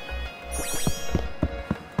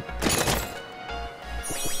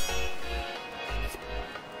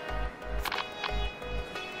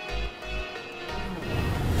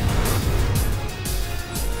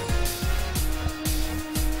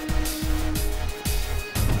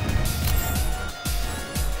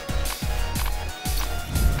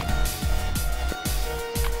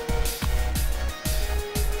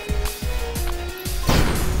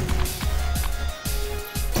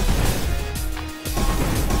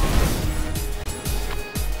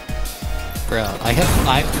 Bruh, I have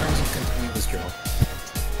 5 turns of continuous draw.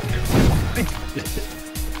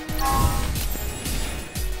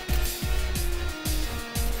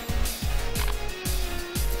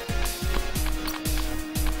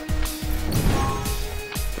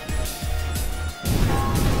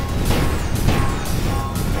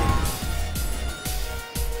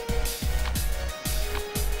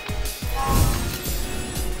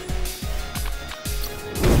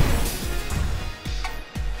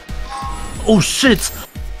 Oh shit!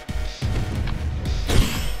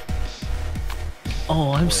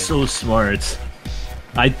 Oh, I'm so smart.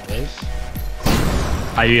 I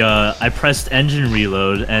pressed engine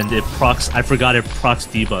reload and it procs. I forgot it procs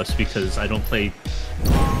debuffs because I don't play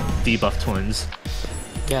debuff twins.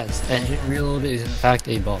 Yes, engine reload is in fact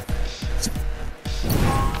a buff.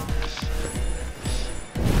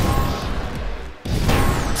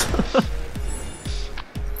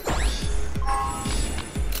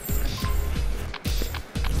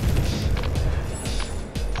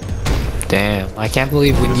 Damn, I can't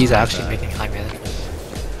believe Windy's actually making high management.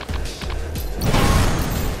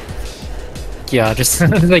 Yeah, just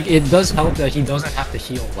like it does help that he doesn't have to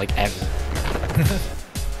heal like ever.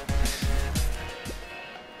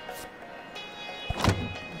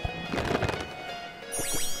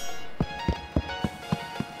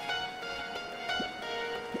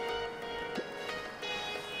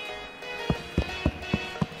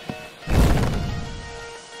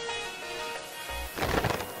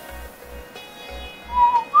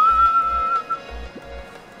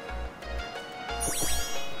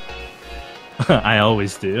 I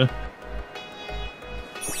always do.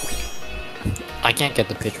 I can't get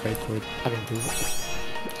the pitch right for it. I don't do it.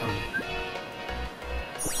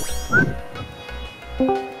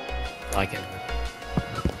 I can.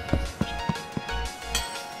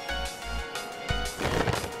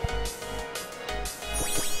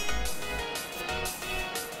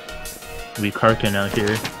 We Karkin out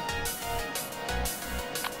here.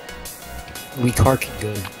 We Karkin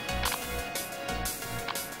good.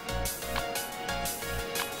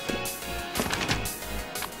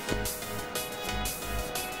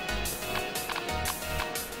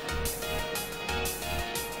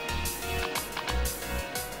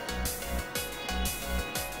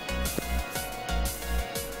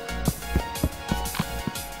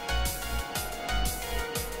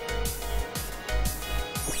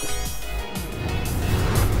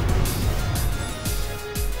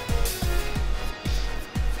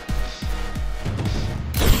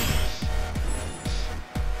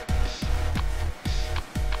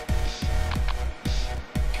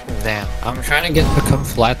 Damn, I'm trying to get become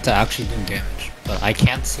flat to actually do damage, but I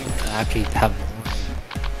can't seem to actually have more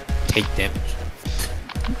take damage.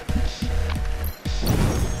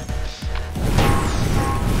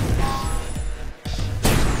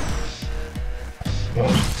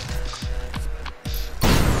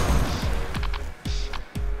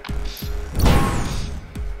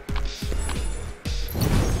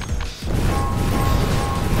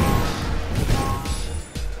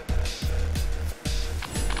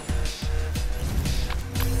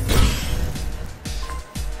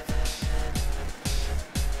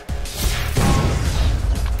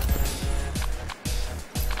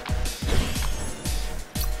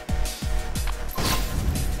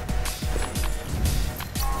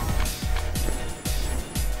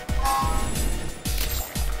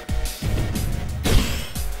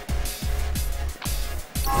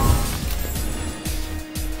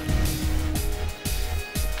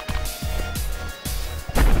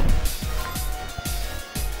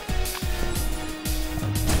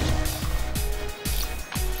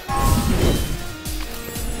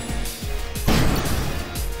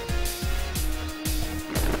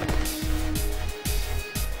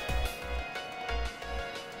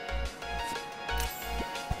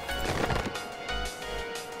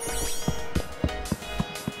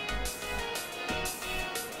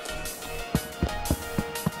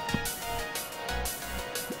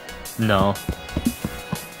 No.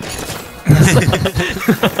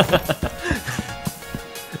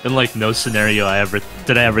 In like no scenario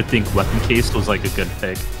did I ever think weapon case was like a good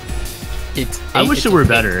pick. I wish it were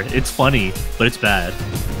better. It's funny, but it's bad.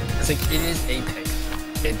 It's like it is a pick.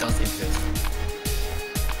 It does exist.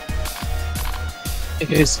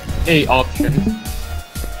 It is a option.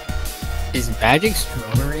 Is magic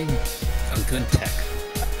strawberry a good tech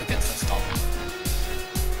against Unstoppable?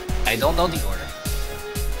 I don't know the order.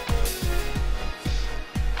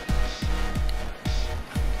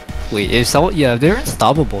 Wait, if they're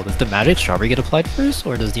unstoppable, does the magic strawberry get applied first,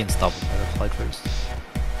 or does the unstoppable get applied first?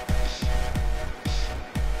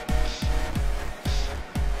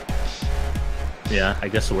 Yeah, I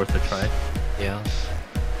guess it's worth a try. Yeah.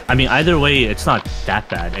 I mean, either way, it's not that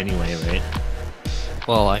bad anyway, right?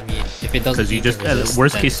 Well, I mean, if it doesn't. Because you just,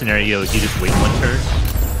 worst case scenario, you just wait 1 turn.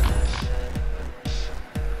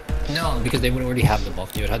 No, because they would already have the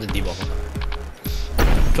buff. You would have to debuff them.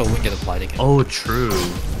 So it wouldn't get applied again. Oh, true.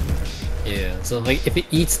 Yeah, so like if it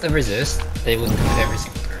eats the resist, they will do it every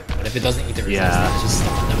single turn. But if it doesn't eat the resist, Yeah. then it's just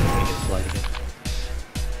not never gonna get applied again.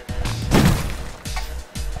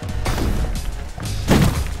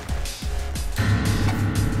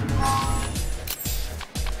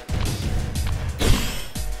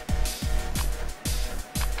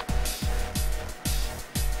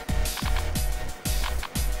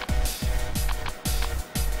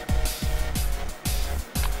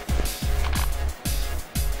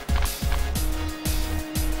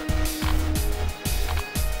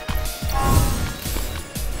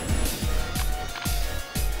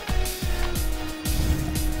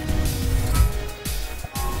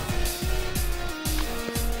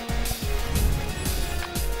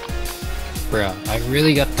 Bruh, I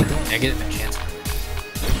really got 2 negative enchantments.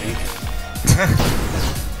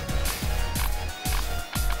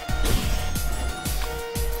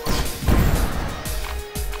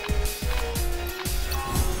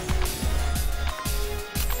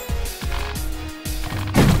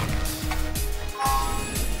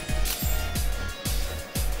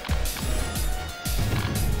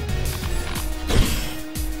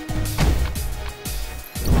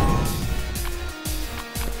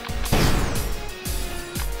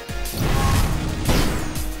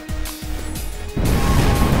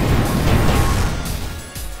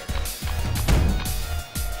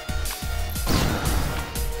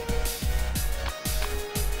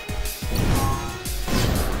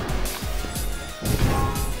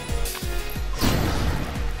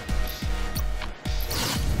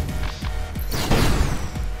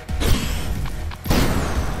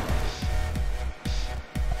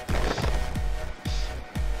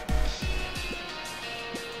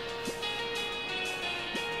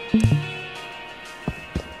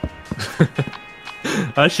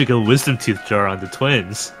 I should go wisdom tooth jar on the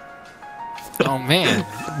twins. Oh man,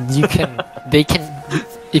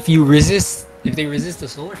 if they resist the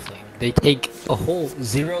solar flame, they take a whole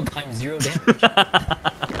 0 times 0 damage.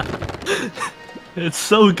 It's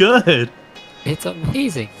so good. It's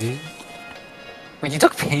amazing, dude. Wait, you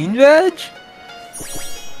took pain badge?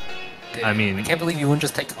 I mean- I can't believe you wouldn't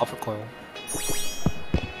just take Copper Coil.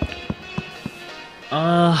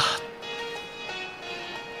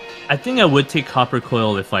 I think I would take Copper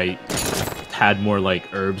Coil if I had more like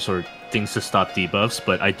herbs or things to stop debuffs,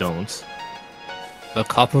 but I don't. But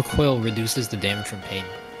Copper Coil reduces the damage from pain.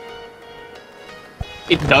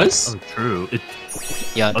 It does? Oh, true.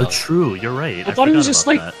 Yeah, it Oh, does. true. You're right. I thought it was forgot just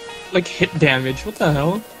about like that. like hit damage. What the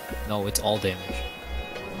hell? No, it's all damage.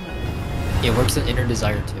 It works in Inner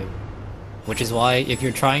Desire too. Which is why if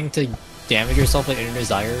you're trying to damage yourself with Inner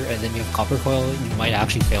Desire and then you have Copper Coil, you might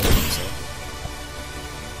actually fail to do so.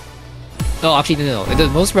 No, actually no. The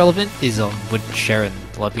most relevant is with Sharon,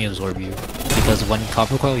 Let Me Absorb You. Because when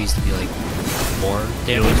Copper Coil used to be like more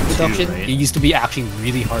damage was 2, reduction, right? it used to be actually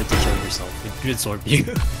really hard to kill yourself with Absorb You.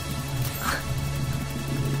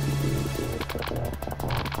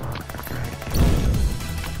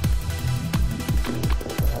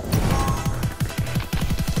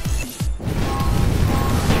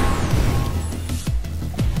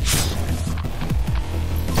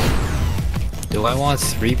 Do I want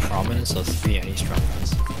 3 prominence or 3 any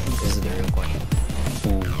strongness? This is the real question.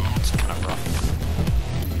 Ooh, it's kind of rough.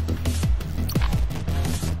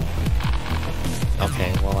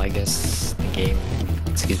 Okay, well I guess the game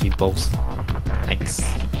gives me both. Thanks.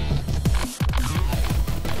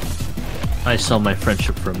 I sell my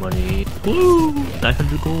friendship for money. Woo!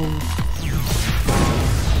 900 gold.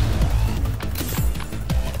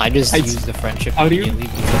 I just use the friendship How do you- immediately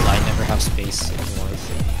because I never have space otherwise.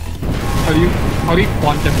 How do you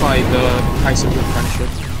quantify the price of your friendship?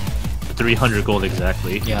 It 300 gold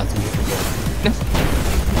exactly. Yeah, 300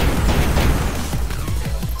 gold.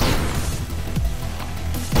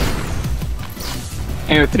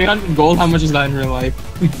 Anyway, 300 gold, how much is that in real life?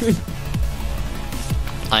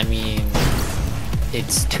 I mean,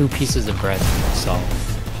 it's 2 pieces of bread, so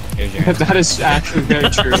here's your That is actually very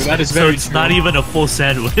true. That is So very it's true. not even a full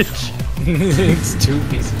sandwich. It's 2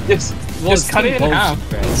 pieces. Just cut it in loaves half. of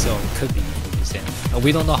bread, so it could be sandwich.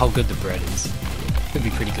 We don't know how good the bread is. Could be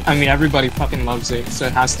pretty good. I mean, everybody fucking loves it, so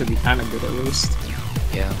it has to be kind of good at least.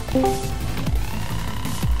 Yeah.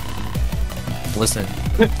 Listen.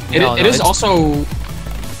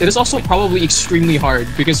 It is also probably extremely hard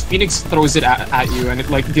because Phoenix throws it at you and it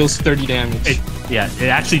like deals 30 damage. It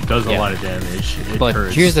actually does a Yeah. lot of damage. It But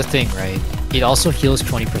hurts. here's the thing, right? It also heals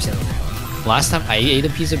 20% of my health. Last time I ate a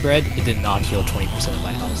piece of bread, it did not heal 20% of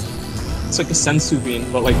my health. It's like a sensu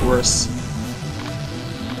bean, but like worse.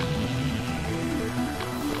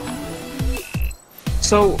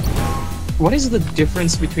 So, what is the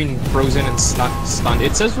difference between frozen and stunned?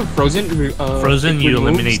 It says for frozen, Frozen, it you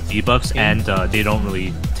removes- eliminate debuffs, and they don't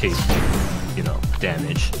really take,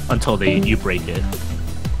 damage until you break it.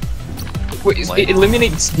 Wait, it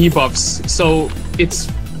eliminates debuffs, so it's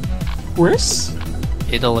worse.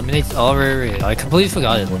 It eliminates. Oh, right. I completely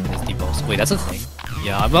forgot it eliminates debuffs. Wait, that's a thing?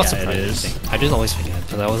 Yeah, I'm not Yeah, it surprised. is. I just always forget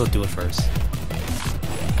because I always do it first.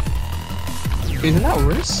 Isn't that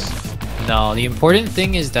worse? No, the important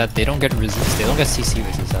thing is that they don't get resist. They don't get CC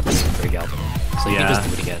resist after you break out. So you can Yeah. just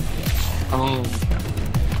do it again. Oh,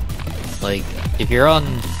 Like, if you're on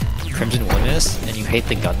Crimson Witness and you hate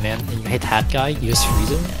the gunman and you hate Hat Guy, you just freeze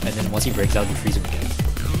him, and then once he breaks out, you freeze him again.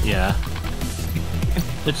 Yeah.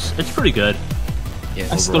 It's pretty good. Yeah.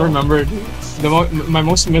 I still Overall. remember my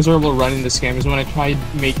most miserable run in this game is when I tried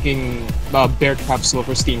making bear trap slow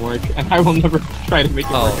for Steamwork, and I will never try to make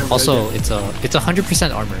it work. Oh, ever also, again. it's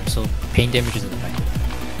 100% armor, so pain damage isn't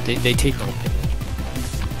effective. They take no pain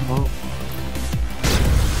damage. Oh.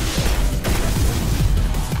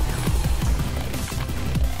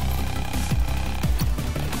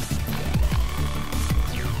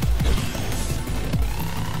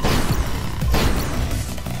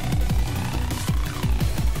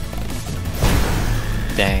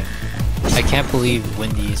 Dang. I can't believe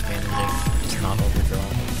Windy is managing. It's not overdrawn.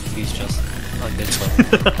 He's just a good player.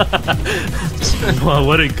 Wow,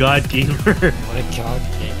 what a god gamer. What a god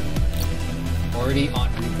game. Already on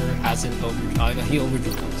Reaper, hasn't overdrawn. He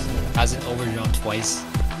overdrew once. Hasn't overdrawn twice.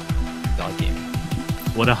 God game.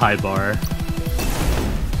 What a high bar.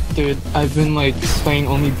 Dude, I've been like playing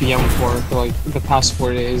only BM4 for like the past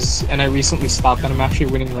 4 days, and I recently stopped, and I'm actually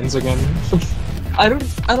winning runs again. I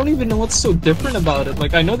don't even know what's so different about it.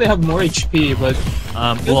 Like I know they have more HP, but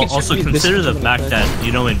feel Well, like it also should be this consider the much of fact an that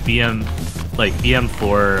in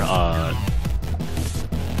BM4,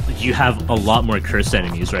 you have a lot more cursed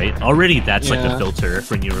enemies, right? Already, that's like Yeah. a filter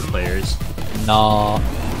for newer players. No.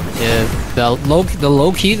 The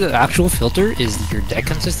low key, the actual filter is your deck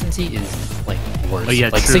consistency is like worse. Oh yeah,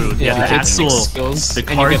 like, true. yeah, the it's actual six skills, the and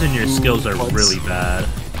you cards get in your two skills are points. really bad,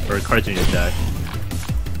 or cards in your deck.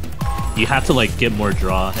 You have to like get more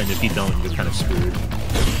draw, and if you don't, you're kind of screwed.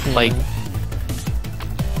 like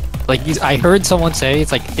I heard someone say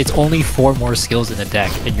it's like it's only 4 more skills in the deck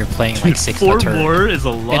and you're playing like 6 4 a turn. more is a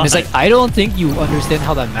lot. And it's like I don't think you understand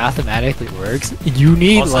how that mathematically works. You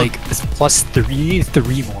need Also- like this plus 3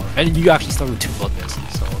 more, and you actually start with 2 bloodness.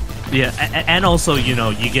 So yeah, and also you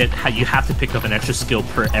have to pick up an extra skill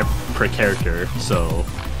per character, so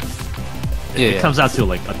it comes out to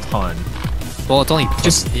like a ton. well, it's only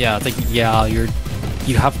it's like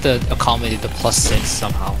you have to accommodate the plus 6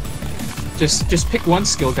 somehow. just pick one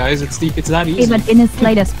skill, guys. It's that easy. Even in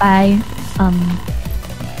Slay the Spy,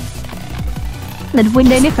 the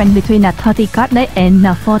window difference between a 30 card deck and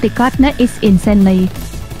a 40 card deck is insanely.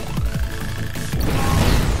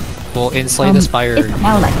 Well, in Slay the Spire, It's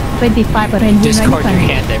about like 25% win rate discard your difference.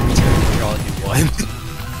 hand every turn and draw a new one.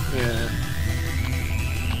 Yeah.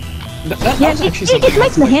 Yeah, That's actually it something makes I the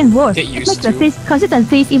have to, hand worse. Get It used makes the to.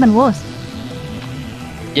 consistency is even worse.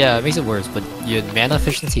 Yeah, it makes it worse, but your mana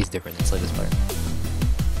efficiency is different in Slay the Spire.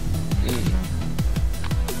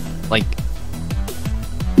 Like,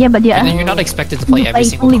 Yeah, but yeah, and then you're not expected to play you every play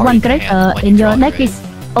single only card one in your character hand when in you your draw it, deck right? is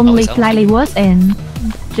only sounds slightly like- worse and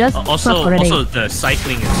just Also, properly. the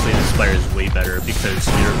cycling in Slay the Spire is way better because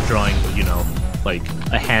you're drawing, like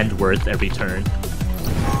a hand worth every turn.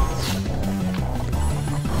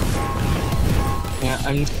 Yeah,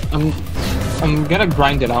 I'm gonna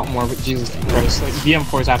grind it out more with Jesus Christ. Like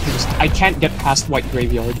BM4 is actually just I can't get past White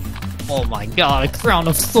Graveyard. Oh my god, a crown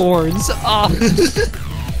of thorns! Ah!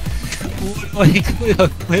 like,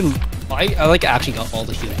 I like actually got all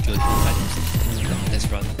the healing items in this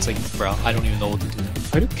run. It's like, bro, I don't even know what to do now.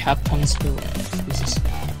 Why do cat tongues feel like this?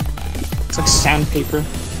 It's like sandpaper.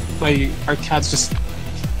 Like our cats just.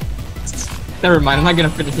 Never mind. I'm not gonna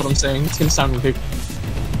finish what I'm saying. It's gonna sound ridiculous.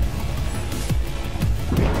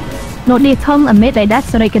 Nốt đi thông a made like that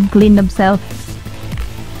so they can clean themselves.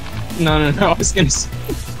 No. I was gonna.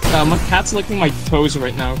 My cat's licking my toes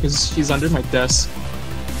right now because she's under my desk.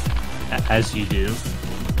 As you do.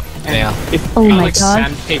 And Yeah. It Oh felt my like god,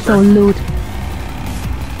 sandpaper. so lewd.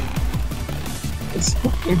 It's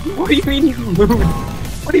fucking. What do you mean lewd?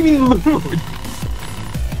 What do you mean lewd?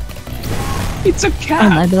 It's a Oh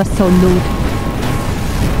cat. my god, so lewd.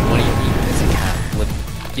 What do you mean it's a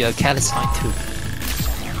cat? Yeah, a cat is fine too.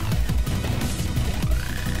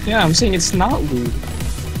 Yeah, I'm saying it's not lewd.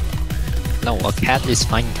 No, a cat is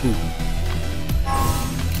fine too.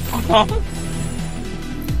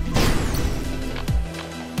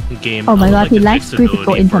 Game. Oh my I would god, he a lacks fixability critical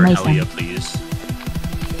for information. Elia, please.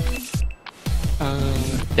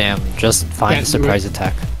 Damn, just find Can't do surprise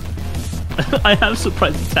attack. I have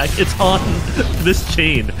surprise attack. It's on this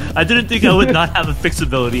chain. I didn't think I would not have a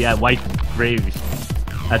fixability at White Grave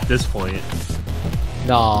at this point.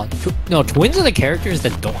 No, twins are the characters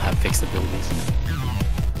that don't have fixed abilities.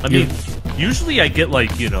 I mean, usually I get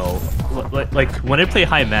like, you know, like when I play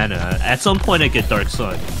high mana, at some point I get Dark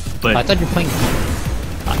Sun. But I thought you were playing.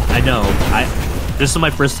 I know. This is my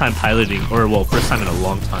first time piloting, or well, first time in a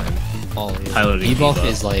long time. Oh, yeah. Piloting Debuff Diva.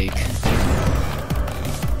 is like,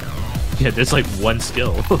 Yeah, there's like one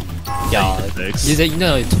skill. yeah, fix.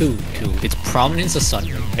 two. It's Prominence of Sun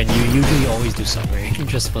Ring, and you usually always do Sun Ring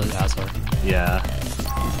just for the asshole. Yeah.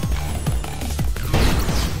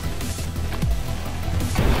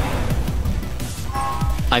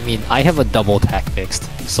 I mean, I have a double attack fixed,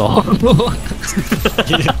 so.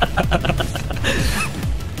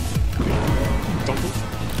 Double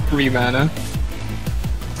 3 mana.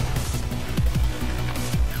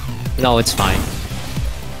 No, it's fine.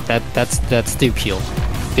 That's the appeal.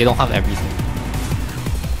 They don't have everything.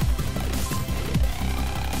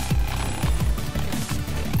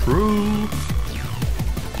 True.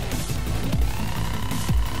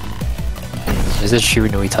 Is it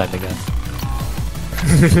Shiranui time again?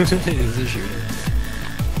 Is it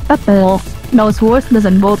Shiranui? Purple. Knows worse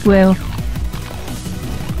doesn't bode well.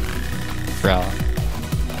 Bro.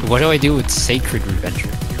 What do I do with Sacred Revenger?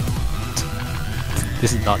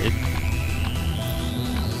 This is not it.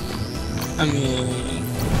 I mean,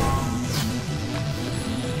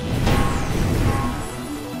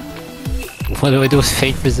 What do I do with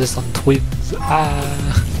Fate Resist on twins?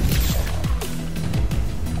 Ah.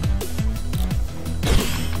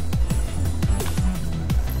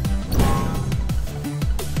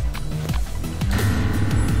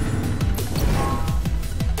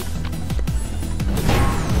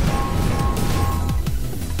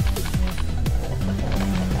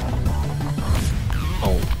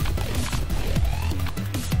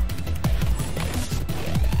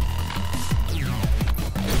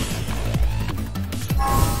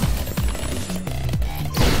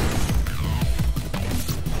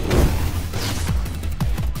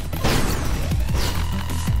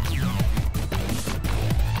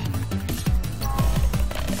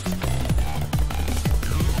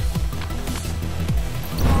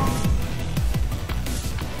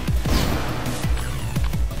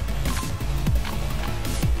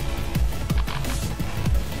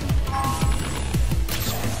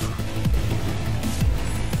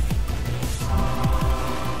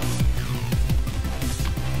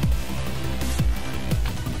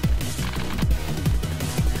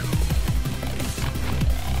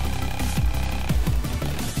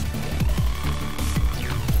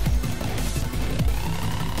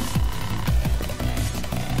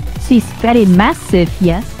 She's very massive,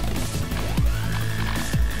 yes.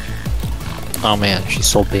 Oh man, she's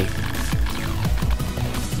so big.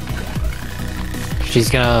 She's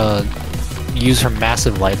gonna use her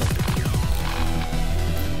massive light.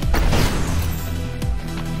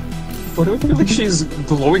 what do I feel like she's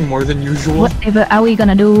glowing more than usual? Whatever are we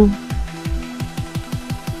gonna do?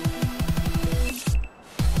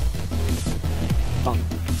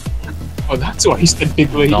 Oh, that's why he said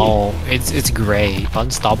big lady. No, it's gray.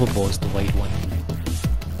 Unstoppable is the white one.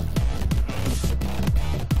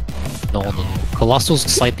 No. Colossal's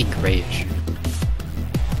slightly grayish.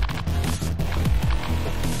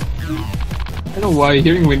 I don't know why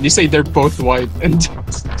hearing Wendy say they're both white and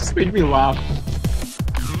just made me laugh.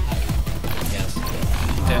 Yes.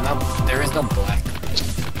 There is no black.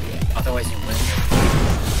 Otherwise you win.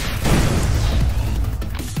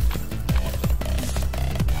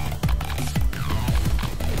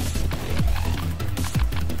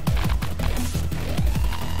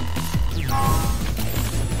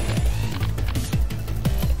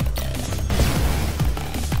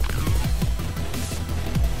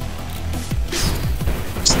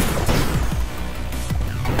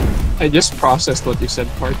 I just processed what you said,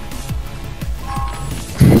 Park.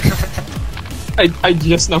 I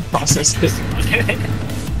just now processed it.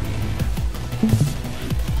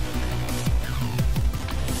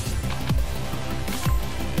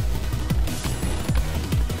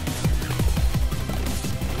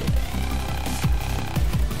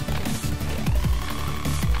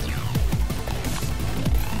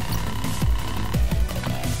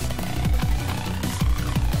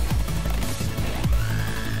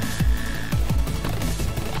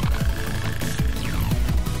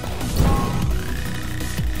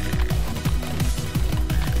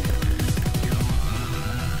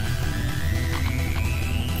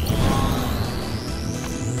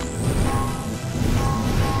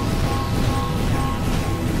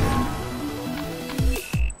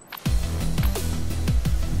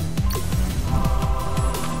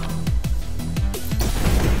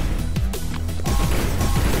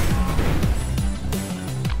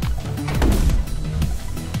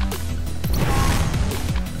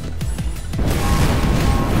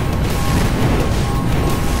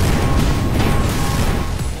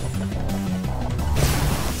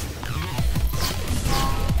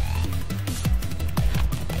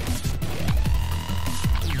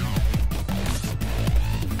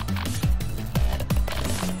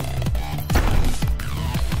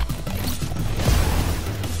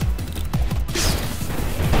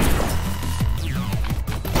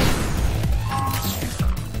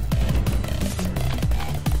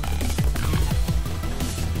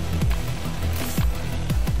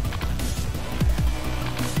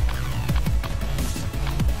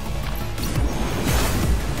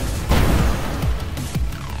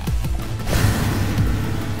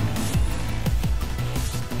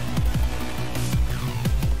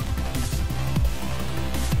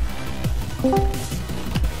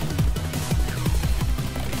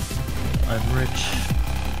 I'm rich.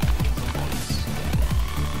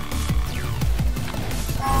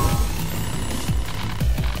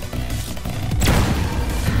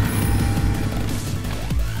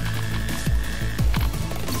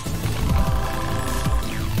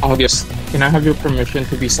 August, can I have your permission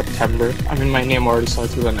to be September? I mean, my name already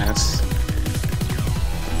starts with an S.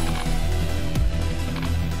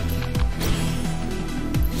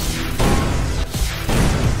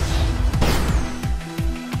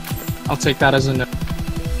 I'll take that as a no.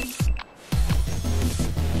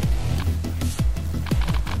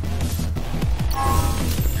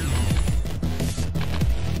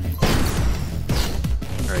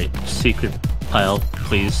 Alright, secret pile,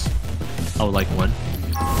 please. I would like one.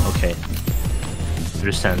 Okay.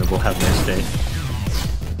 Understandable, have a nice day.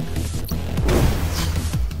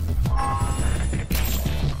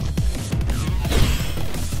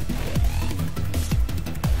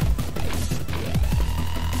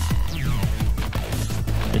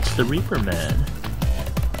 It's the Reaper Man.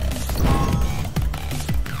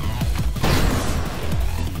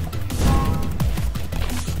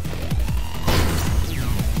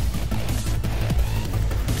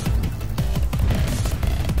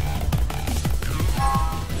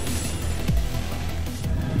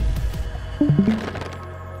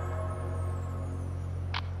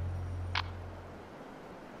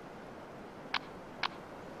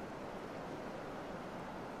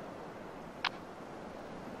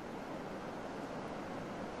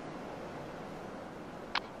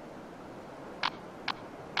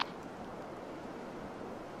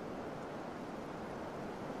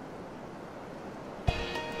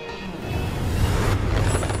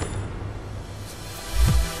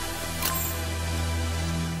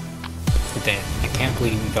 Damn, I can't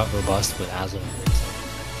believe we got robust with Azo.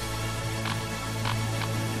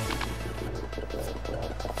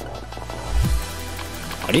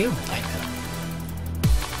 What are you playing now?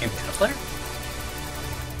 You're a player?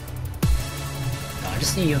 No, I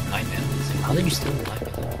just see you have Nightman. How did you steal the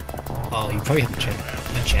Nightman? Oh, you probably have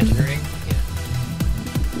a Enchanted Ring? Yeah.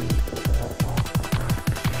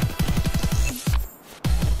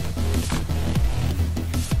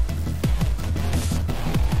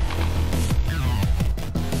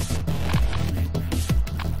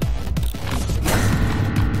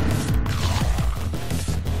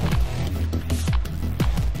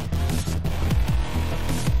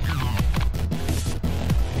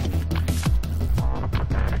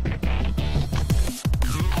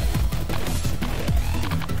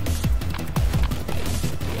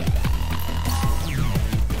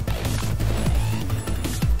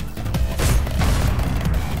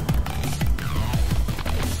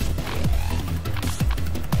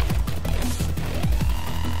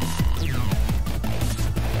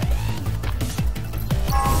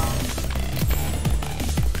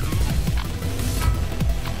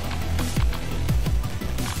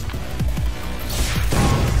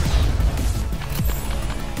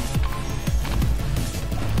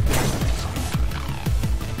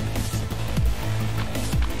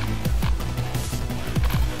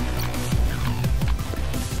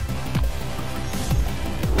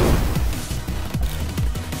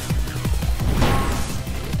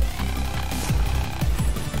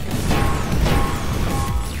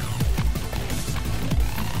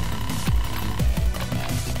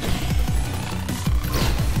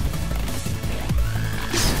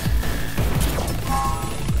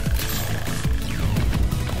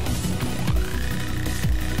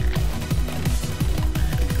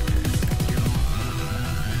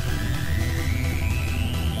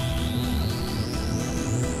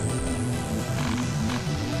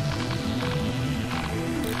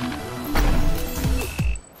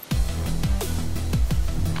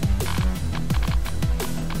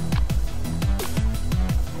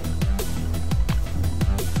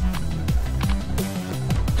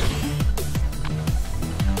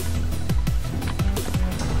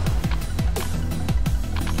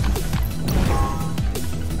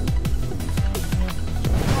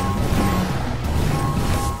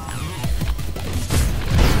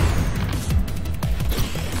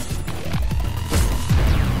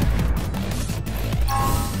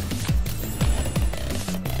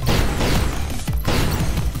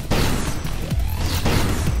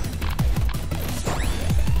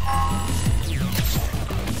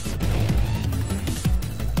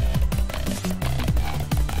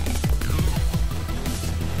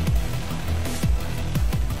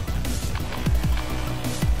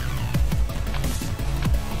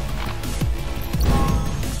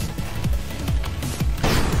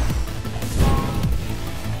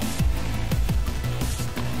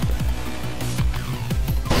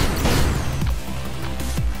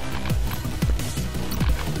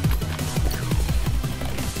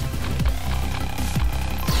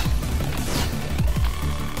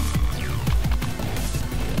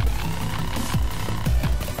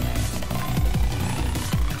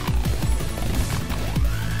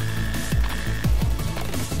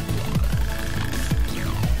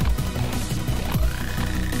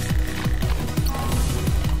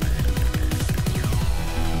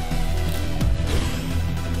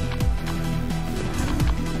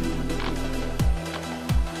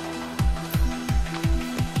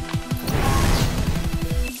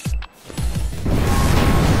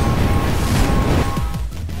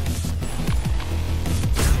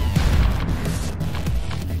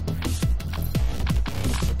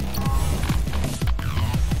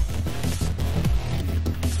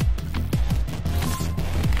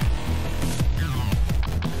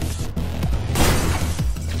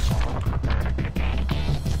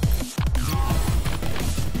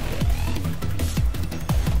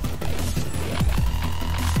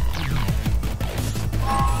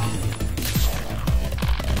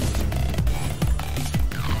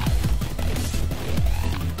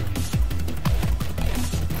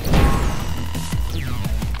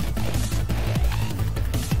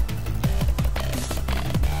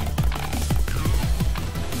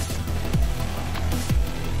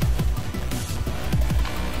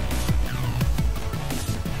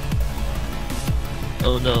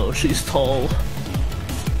 Oh no, she's tall.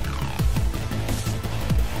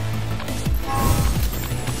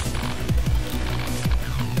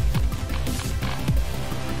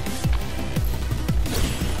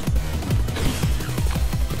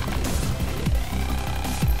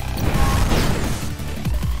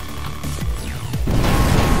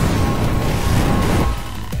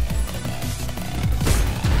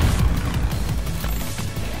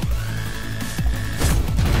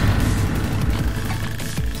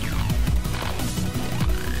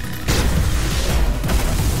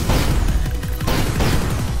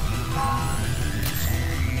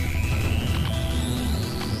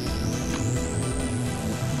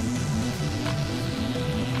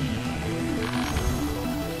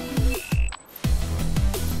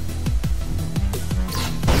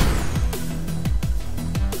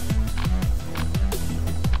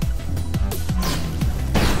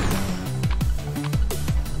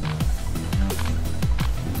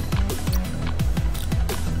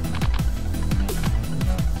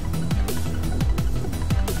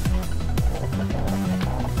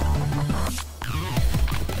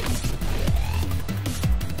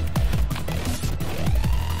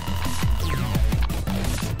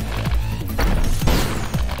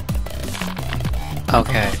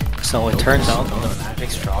 Okay, so it turns out the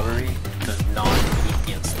magic strawberry does not eat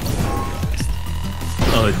the instantable list.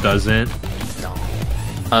 Oh, it doesn't? No.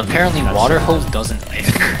 Apparently That's water sad. hose doesn't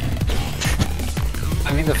either.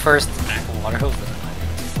 I mean the first actual water hose doesn't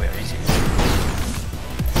either. Wait, are you serious?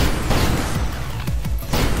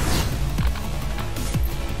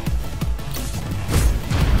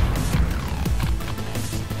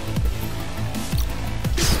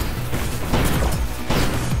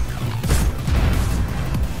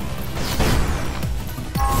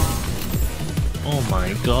 Oh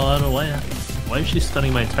my god, why is she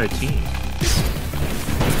stunning my entire team?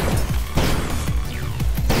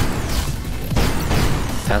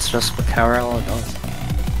 That's just what Tower Aloe does.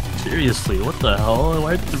 Seriously, what the hell?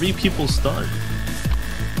 Why are 3 people stunned?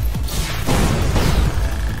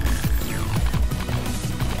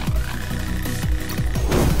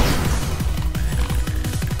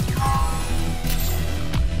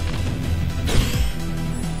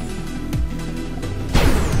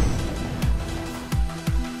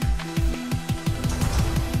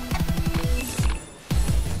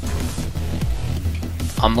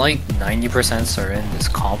 I'm like 90% certain this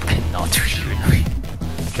comp cannot do shit with me.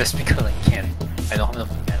 Just because I don't have enough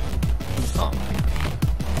mana. Oh my god.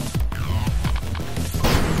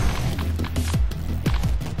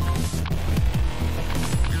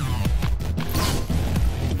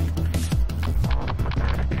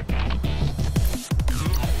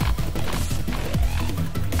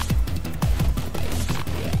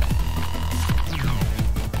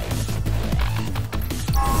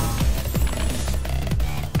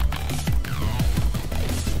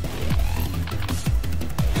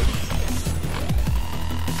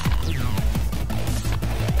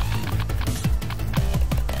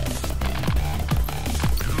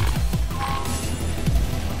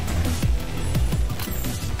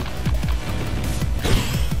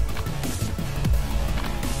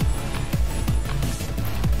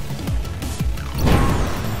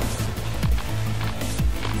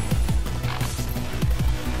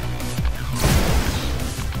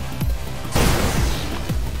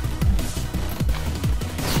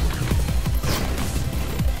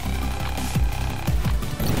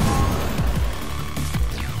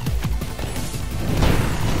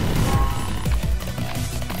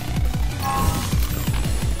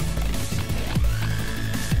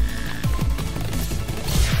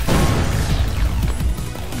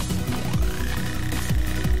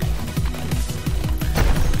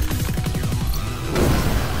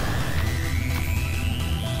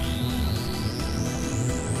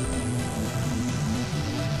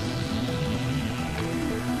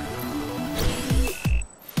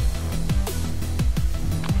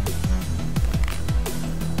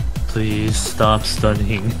 Please stop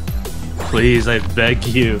stunning. Please, I beg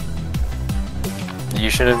you. You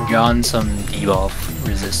should have gotten some debuff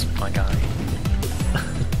resist, my guy.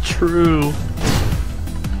 True.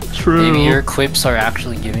 True. Maybe your quips are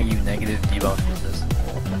actually giving you negative debuff resist.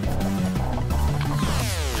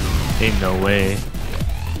 Ain't no way.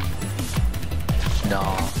 No.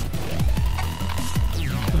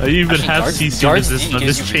 I even Actually, have Guards- CC Guards resist D on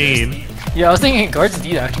gives this you chain. resist. Yeah, I was thinking Guards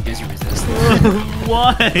D actually gives you resist.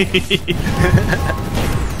 Why?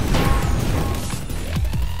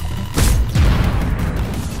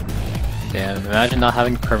 Damn, imagine not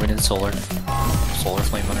having permanent solar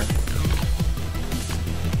flame on her.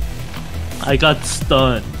 I got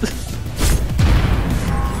stunned.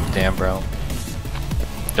 Damn, bro.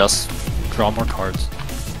 just draw more cards.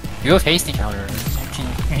 You have hasty counter.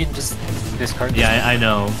 You can just discard. Yeah, I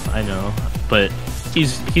know, but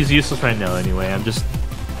he's useless right now anyway.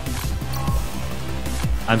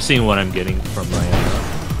 I'm seeing what I'm getting from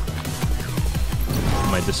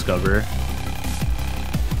my discover.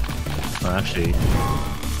 Well, actually.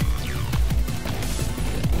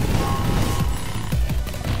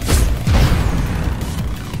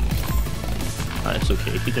 It's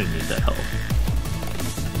okay, he didn't need that help.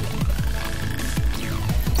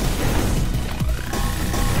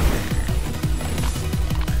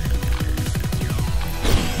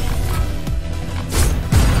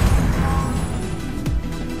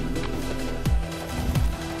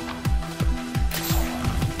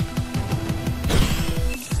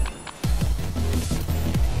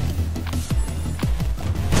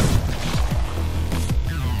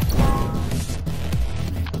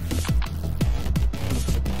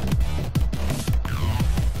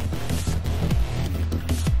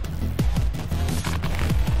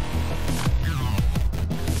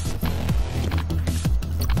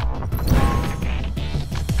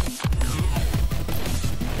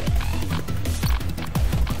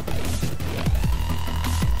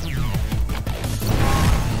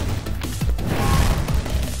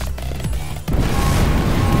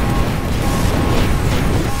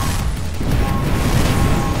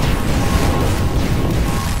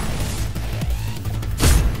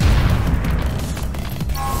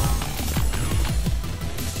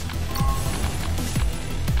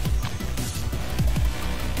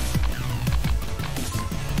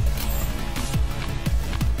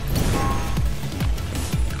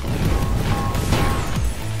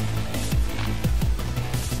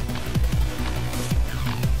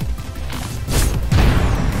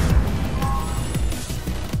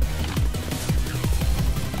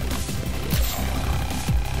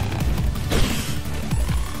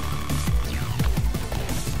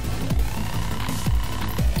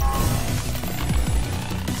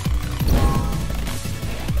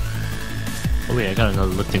 Oh wait, I got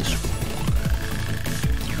another lifting scroll.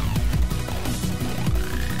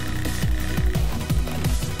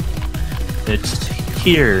 It's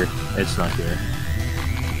here. It's not here.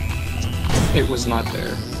 It was not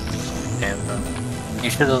there. Damn, bro. You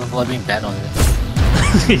should have let me bet on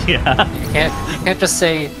it. Yeah. You can't just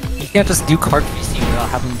say, you can't just do card feasting without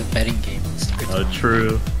having the betting game. Oh,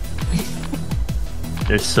 true.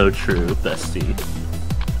 They're so true, bestie.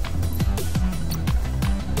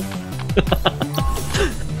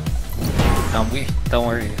 Don't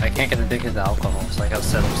worry, I can't get addicted to alcohol, so I gotta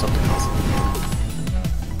set up something else.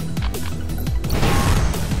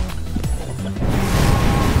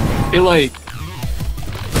 I feel like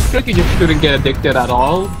you just shouldn't get addicted at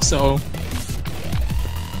all, so...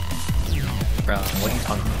 Bro, what are you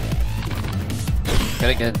talking about? You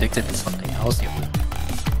gotta get addicted to something else, you would.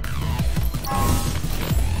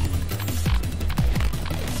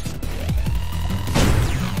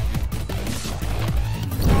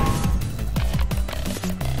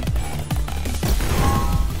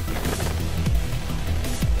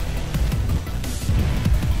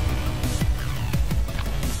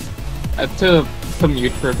 I had to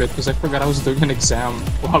commute for a bit because I forgot I was doing an exam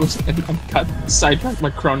while I was and I got sidetracked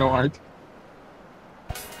by Chrono Arc.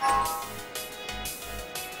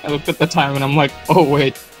 I looked at the time and I'm like, oh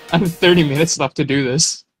wait, I have 30 minutes left to do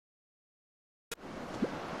this.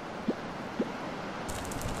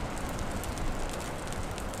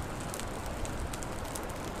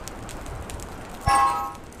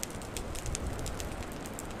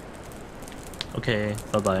 Okay,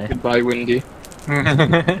 bye-bye. Goodbye, Windy.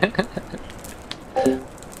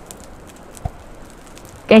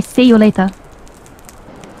 Okay, see you later.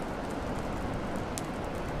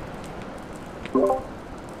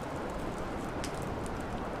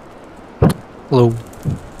 Hello.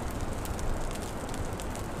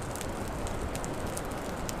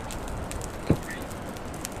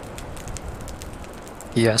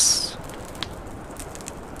 Yes.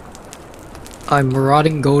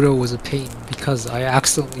 Marauding Godo was a pain because I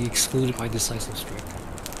accidentally excluded my decisive streak.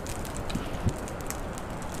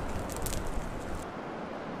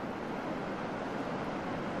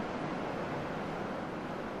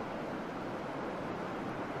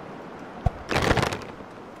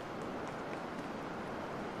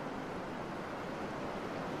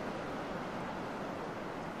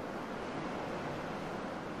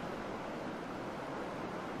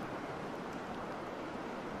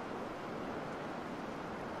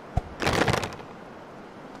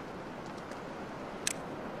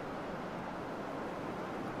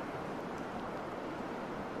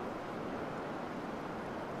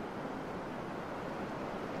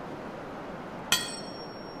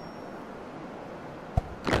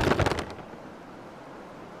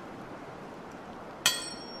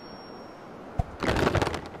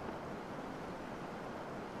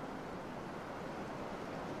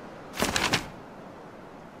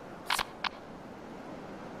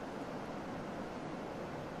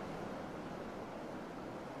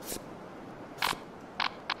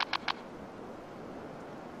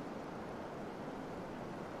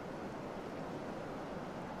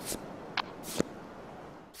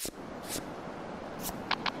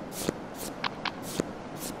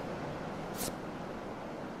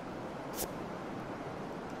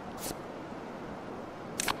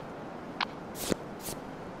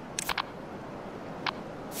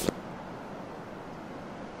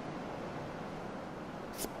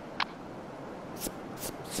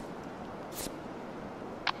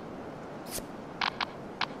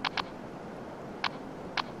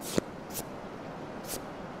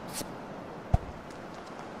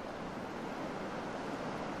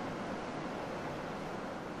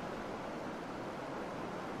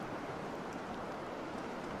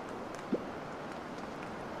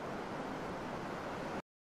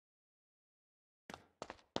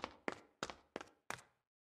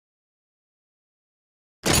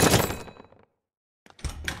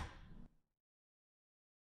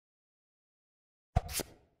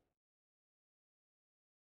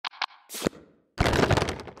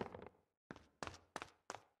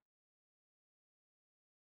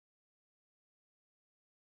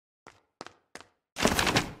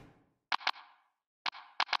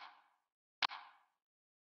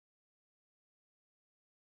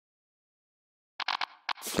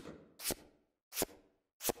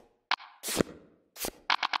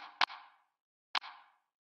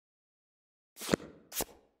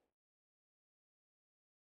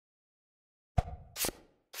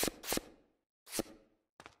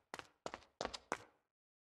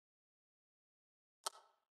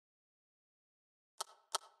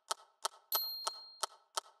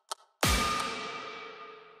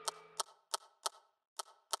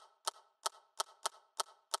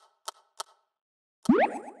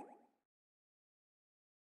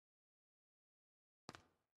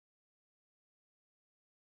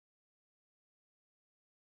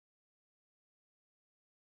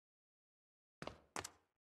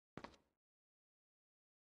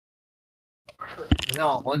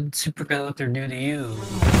 No, what did Super Conductor do to you?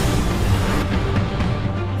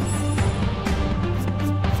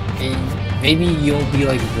 Maybe you'll be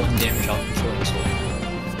like 1 damage off of killing someone.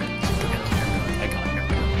 Super Conductor, I got him.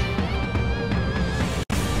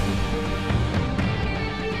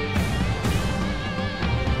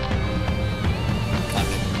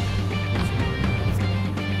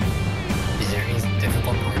 Is there any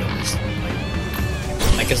difficult part of this? Like,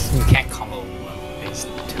 I guess you can't combo phase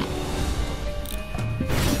 2.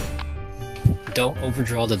 Don't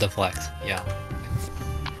overdraw the deflect, yeah.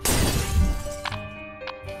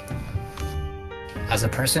 As a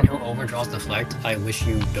person who overdraws deflect, I wish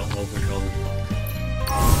you don't overdraw deflect.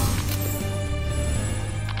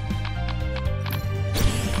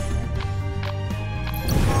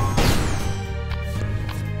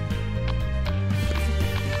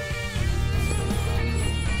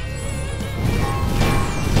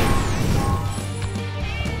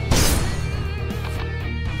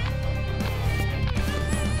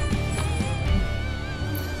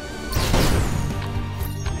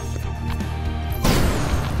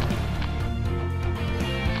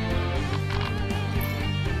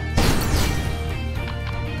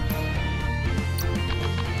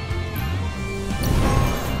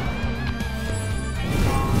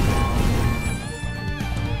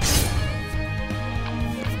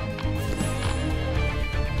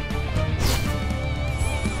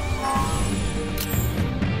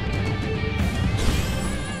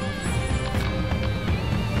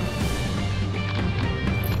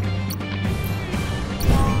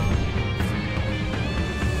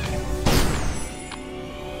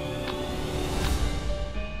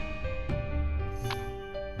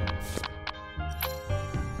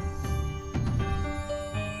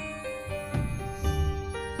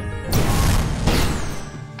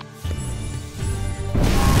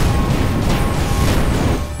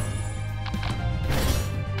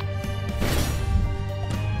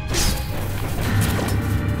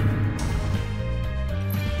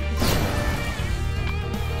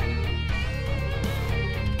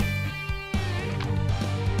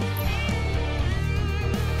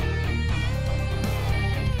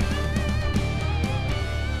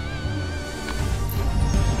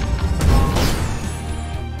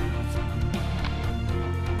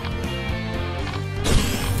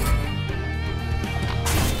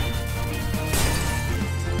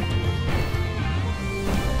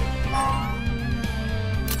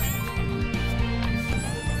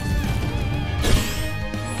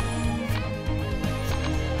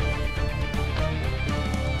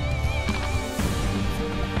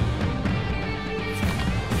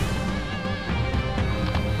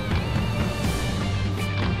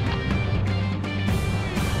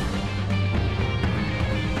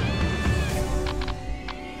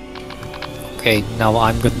 Okay, now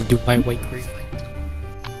I'm gonna do my weight creep.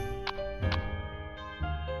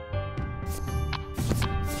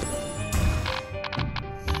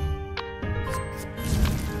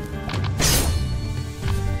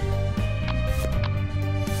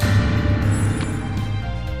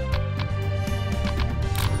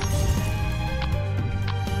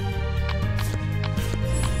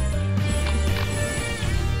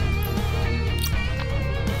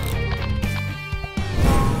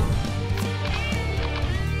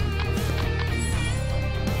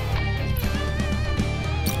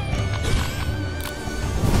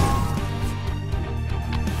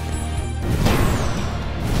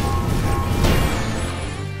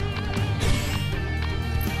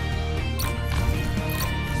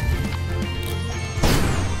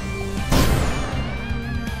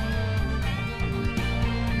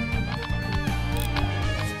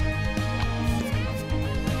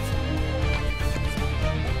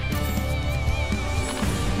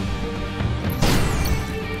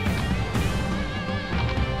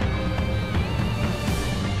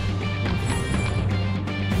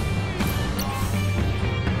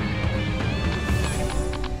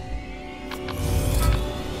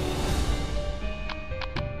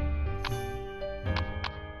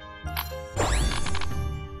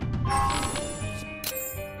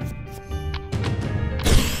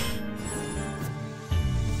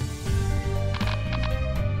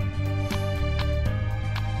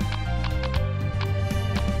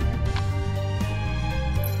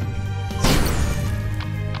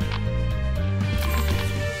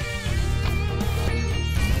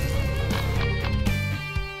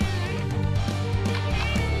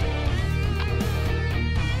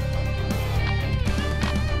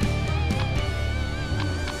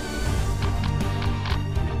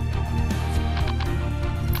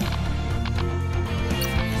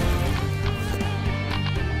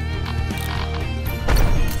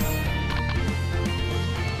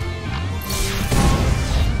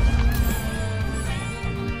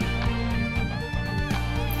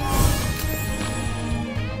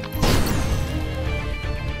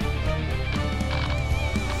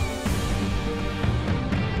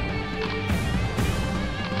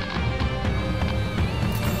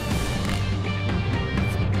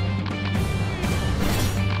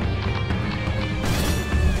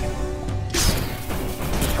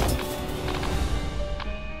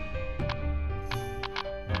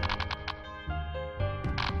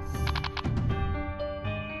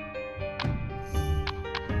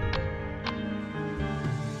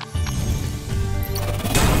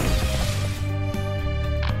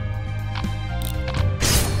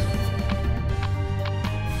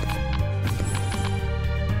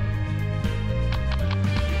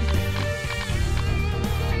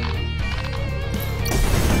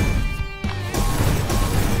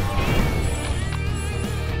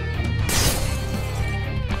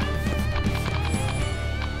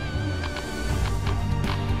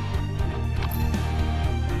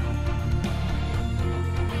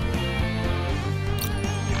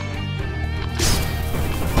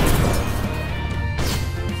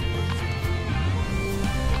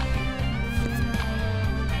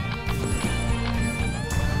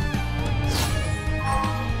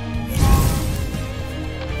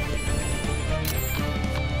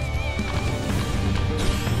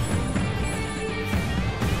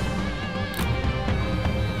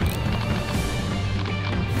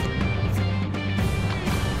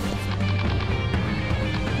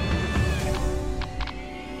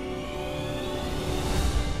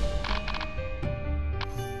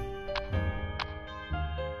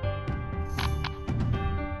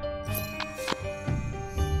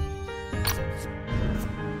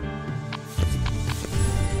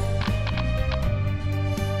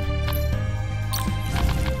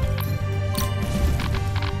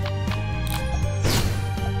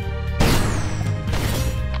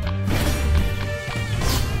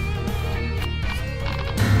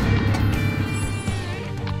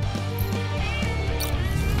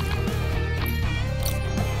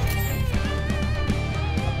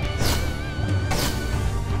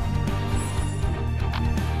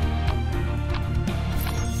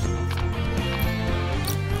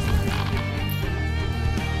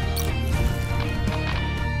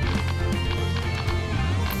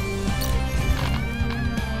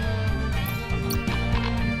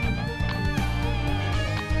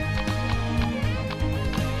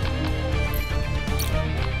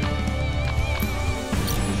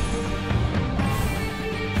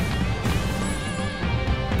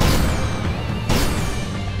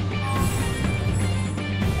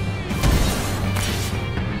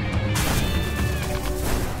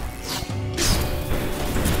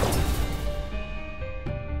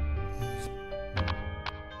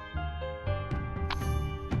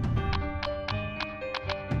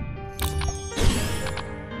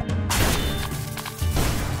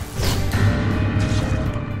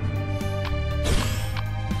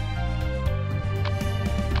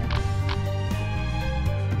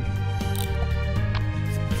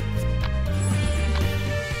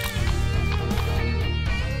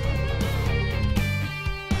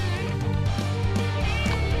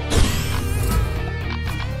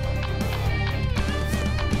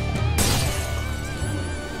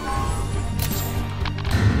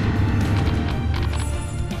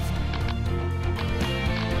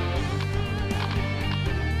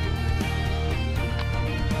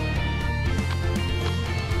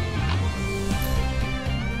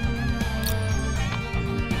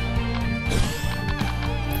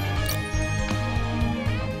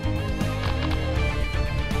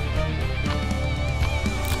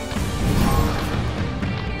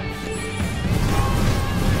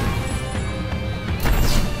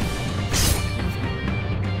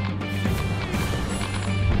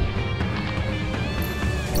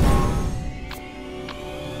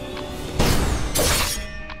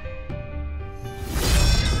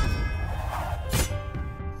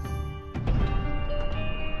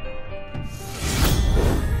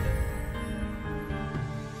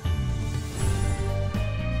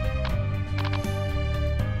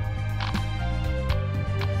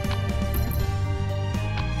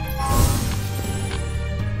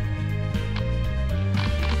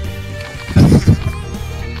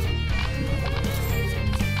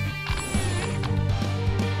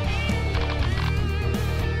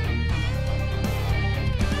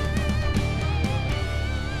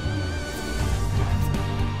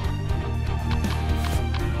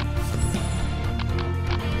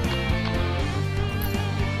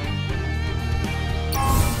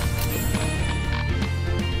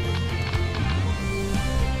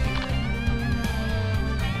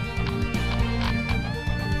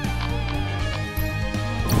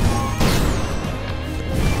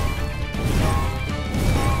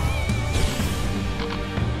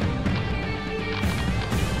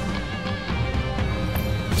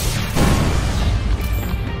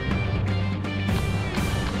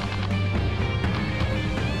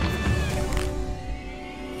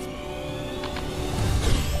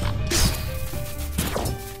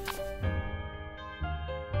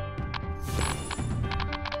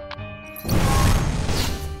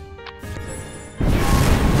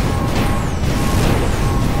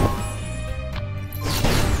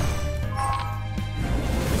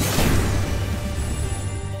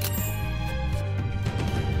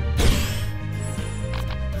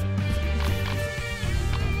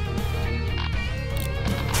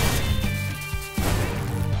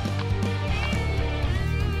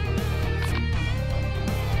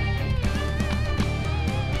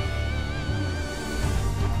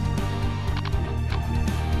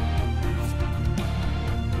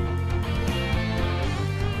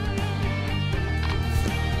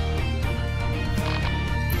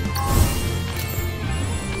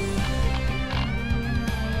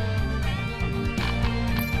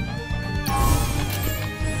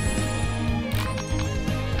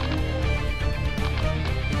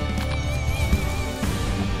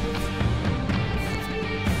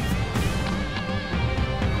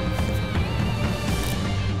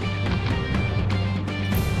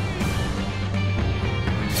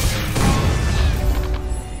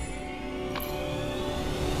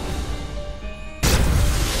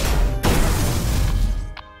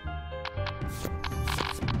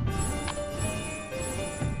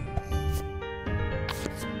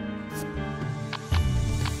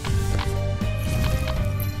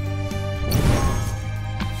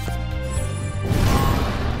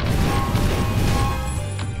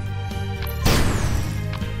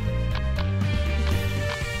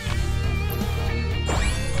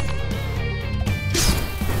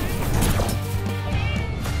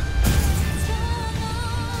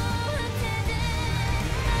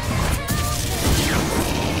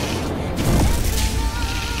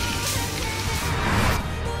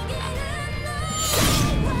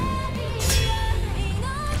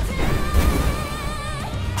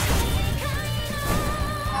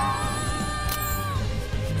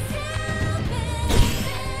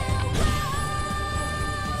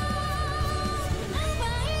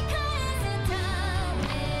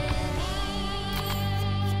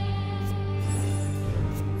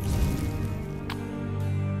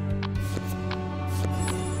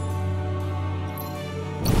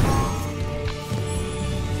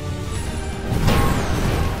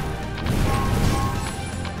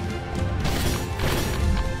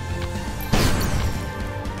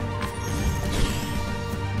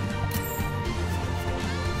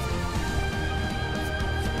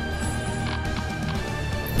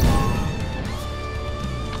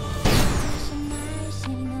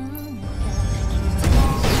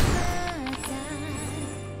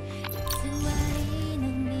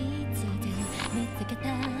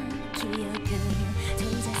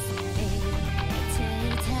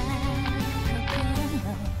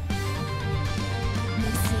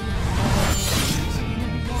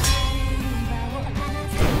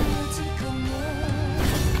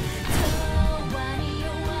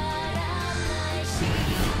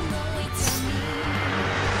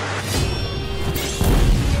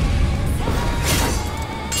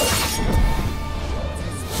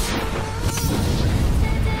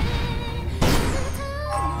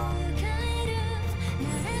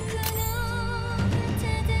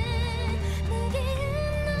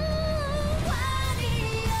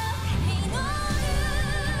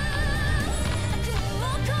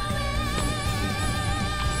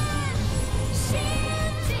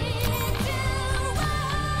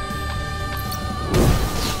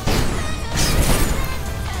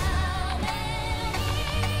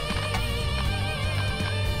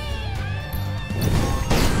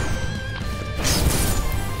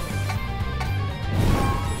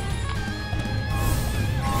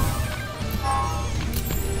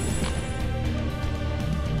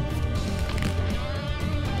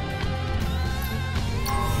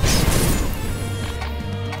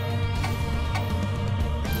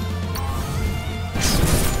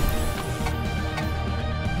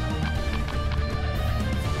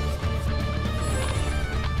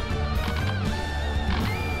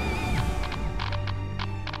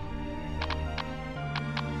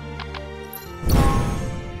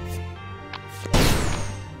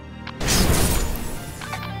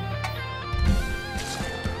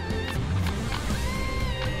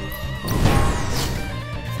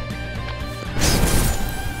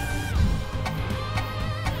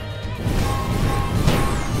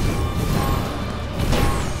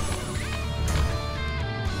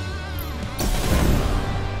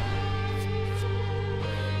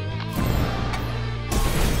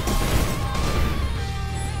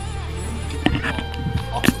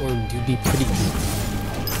 Oxford do be pretty good.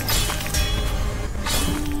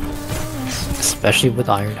 Especially with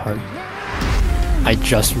Ironheart. I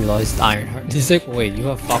just realized Ironheart. He's like, wait, you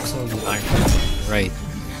have Foxhole with Ironheart. Right.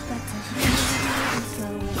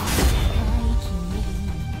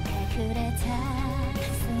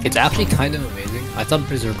 It's actually kind of amazing. I thought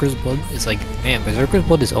Berserker's Blood is like, man, Berserker's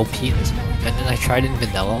Blood is OP in this mode. And then I tried it in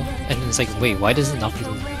vanilla, and it's like, wait, why does it not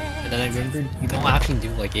feel great? And then I remembered you don't actually do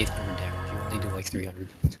like 800 damage, you only do like 300.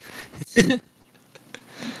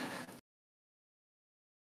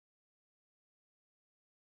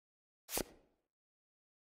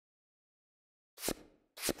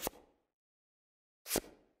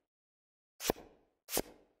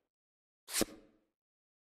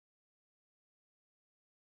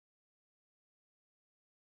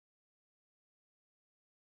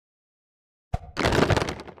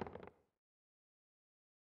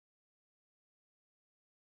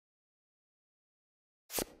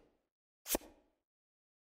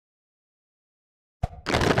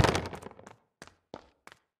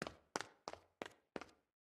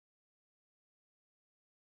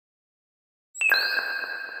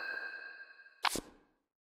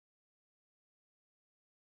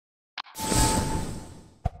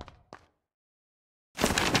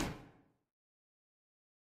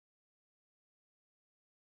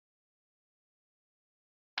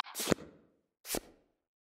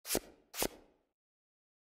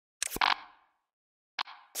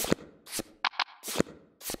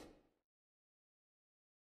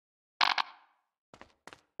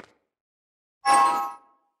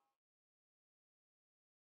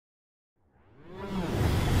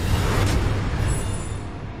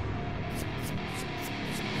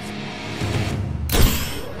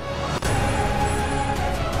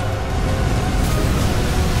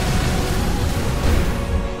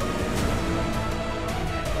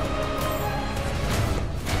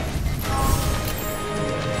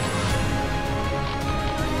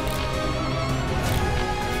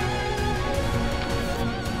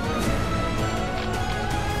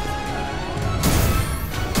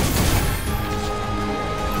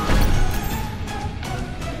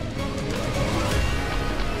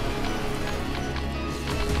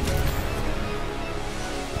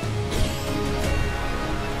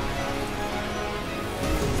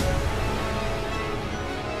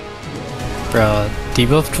 Bruh,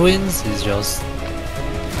 debuff twins is just...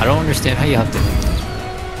 I don't understand how you have different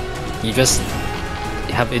ones. You just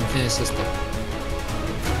have infinite system.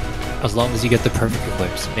 As long as you get the perfect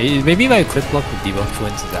eclipse. Maybe my quick luck with debuff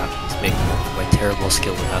twins is actually just making up for my terrible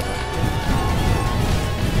skill with that one.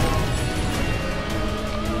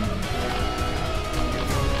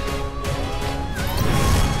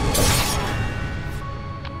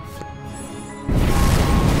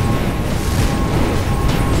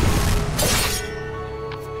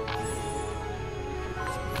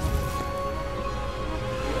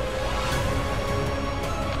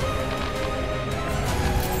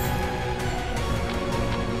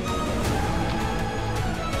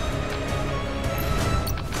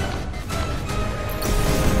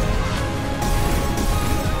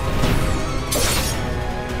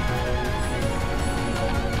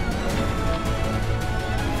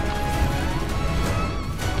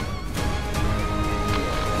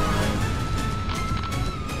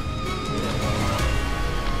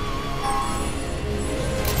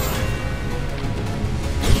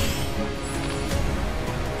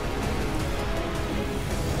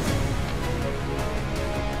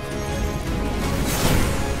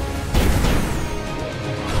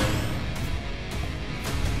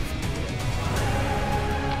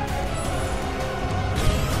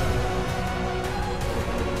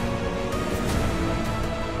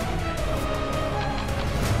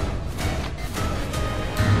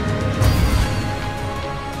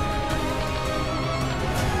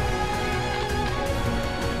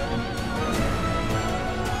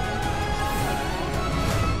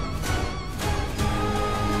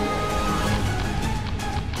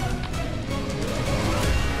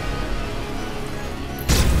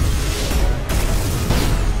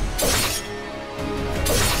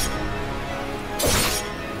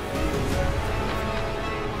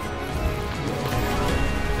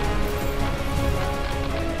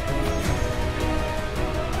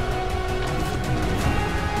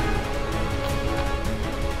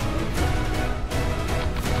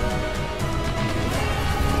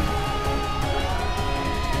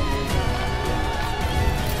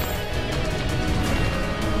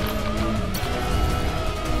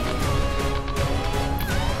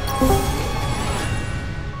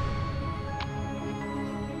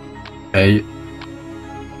 Hey.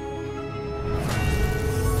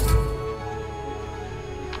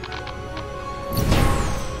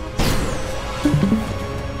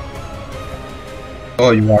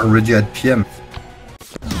 Oh, you are already at PM.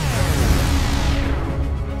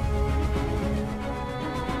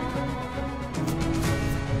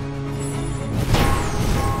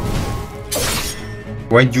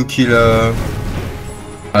 Why did you kill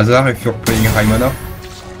Hazard if you're playing Raimana?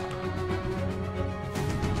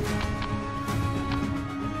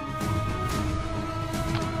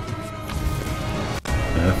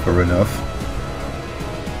 Yeah, fair enough.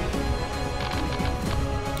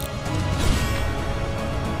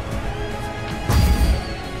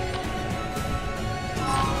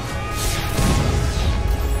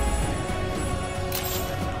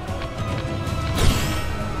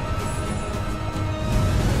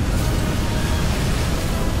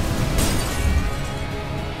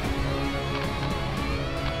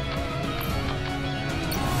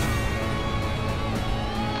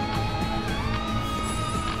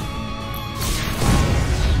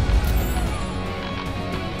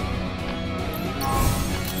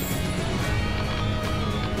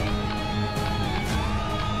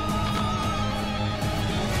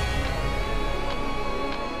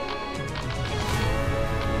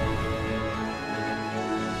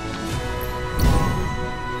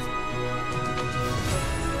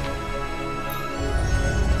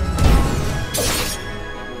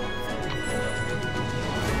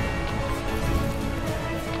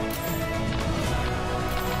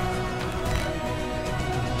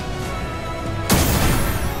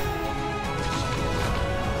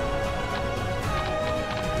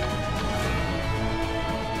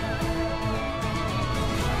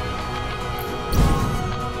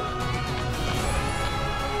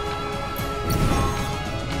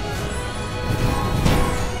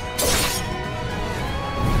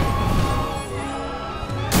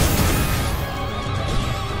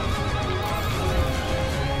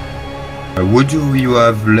 What do you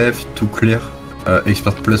have left to clear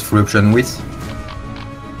Expert Plus full option with?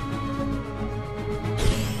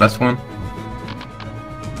 Last one?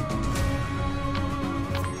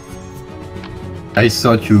 I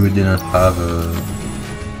thought you didn't have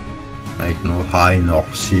like no high nor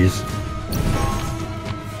C's.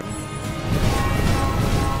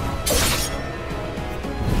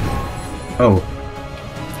 Oh.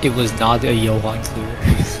 It was not a Johan clear.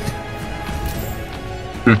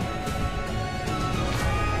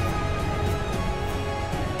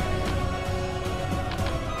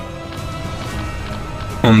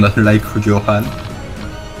 Like Johan.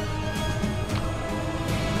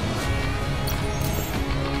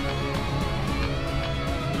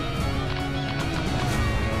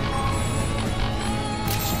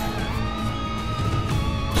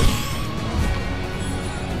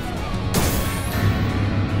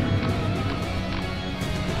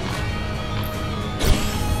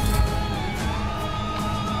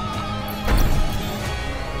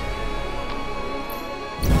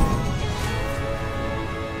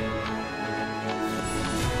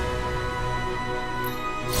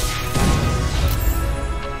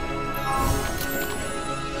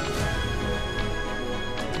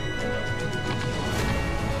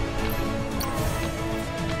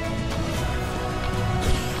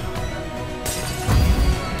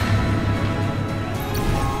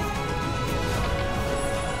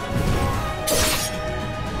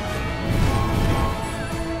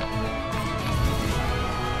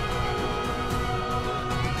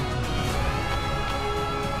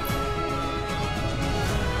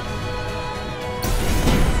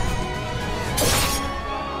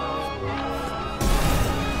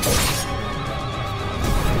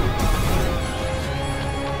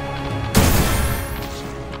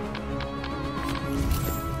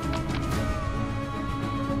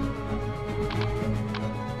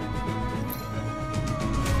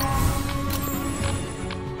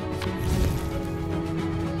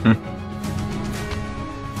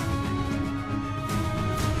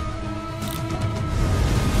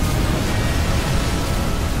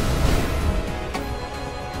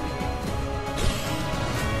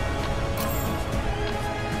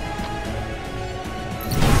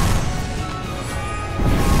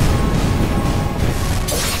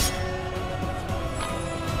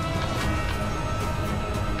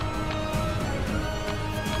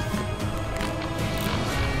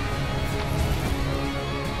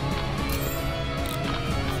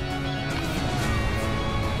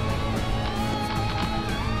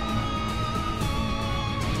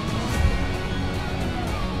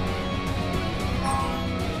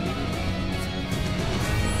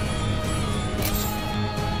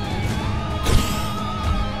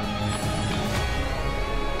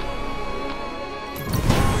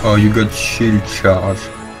 Oh, you got shield charge.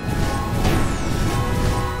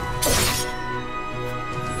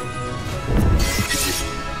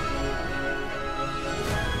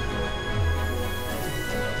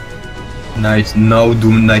 Nice, now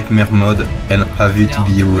do nightmare mode and have it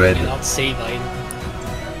be red. Cannot say mine.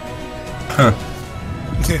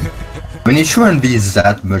 I mean, it shouldn't be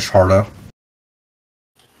that much harder.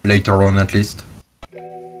 Later on, at least.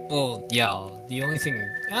 Well, yeah, the only thing...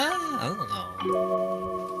 I don't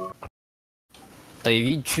know. Like,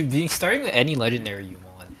 if you starting with any legendary you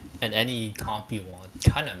want, and any comp you want,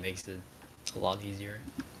 kinda makes it a lot easier.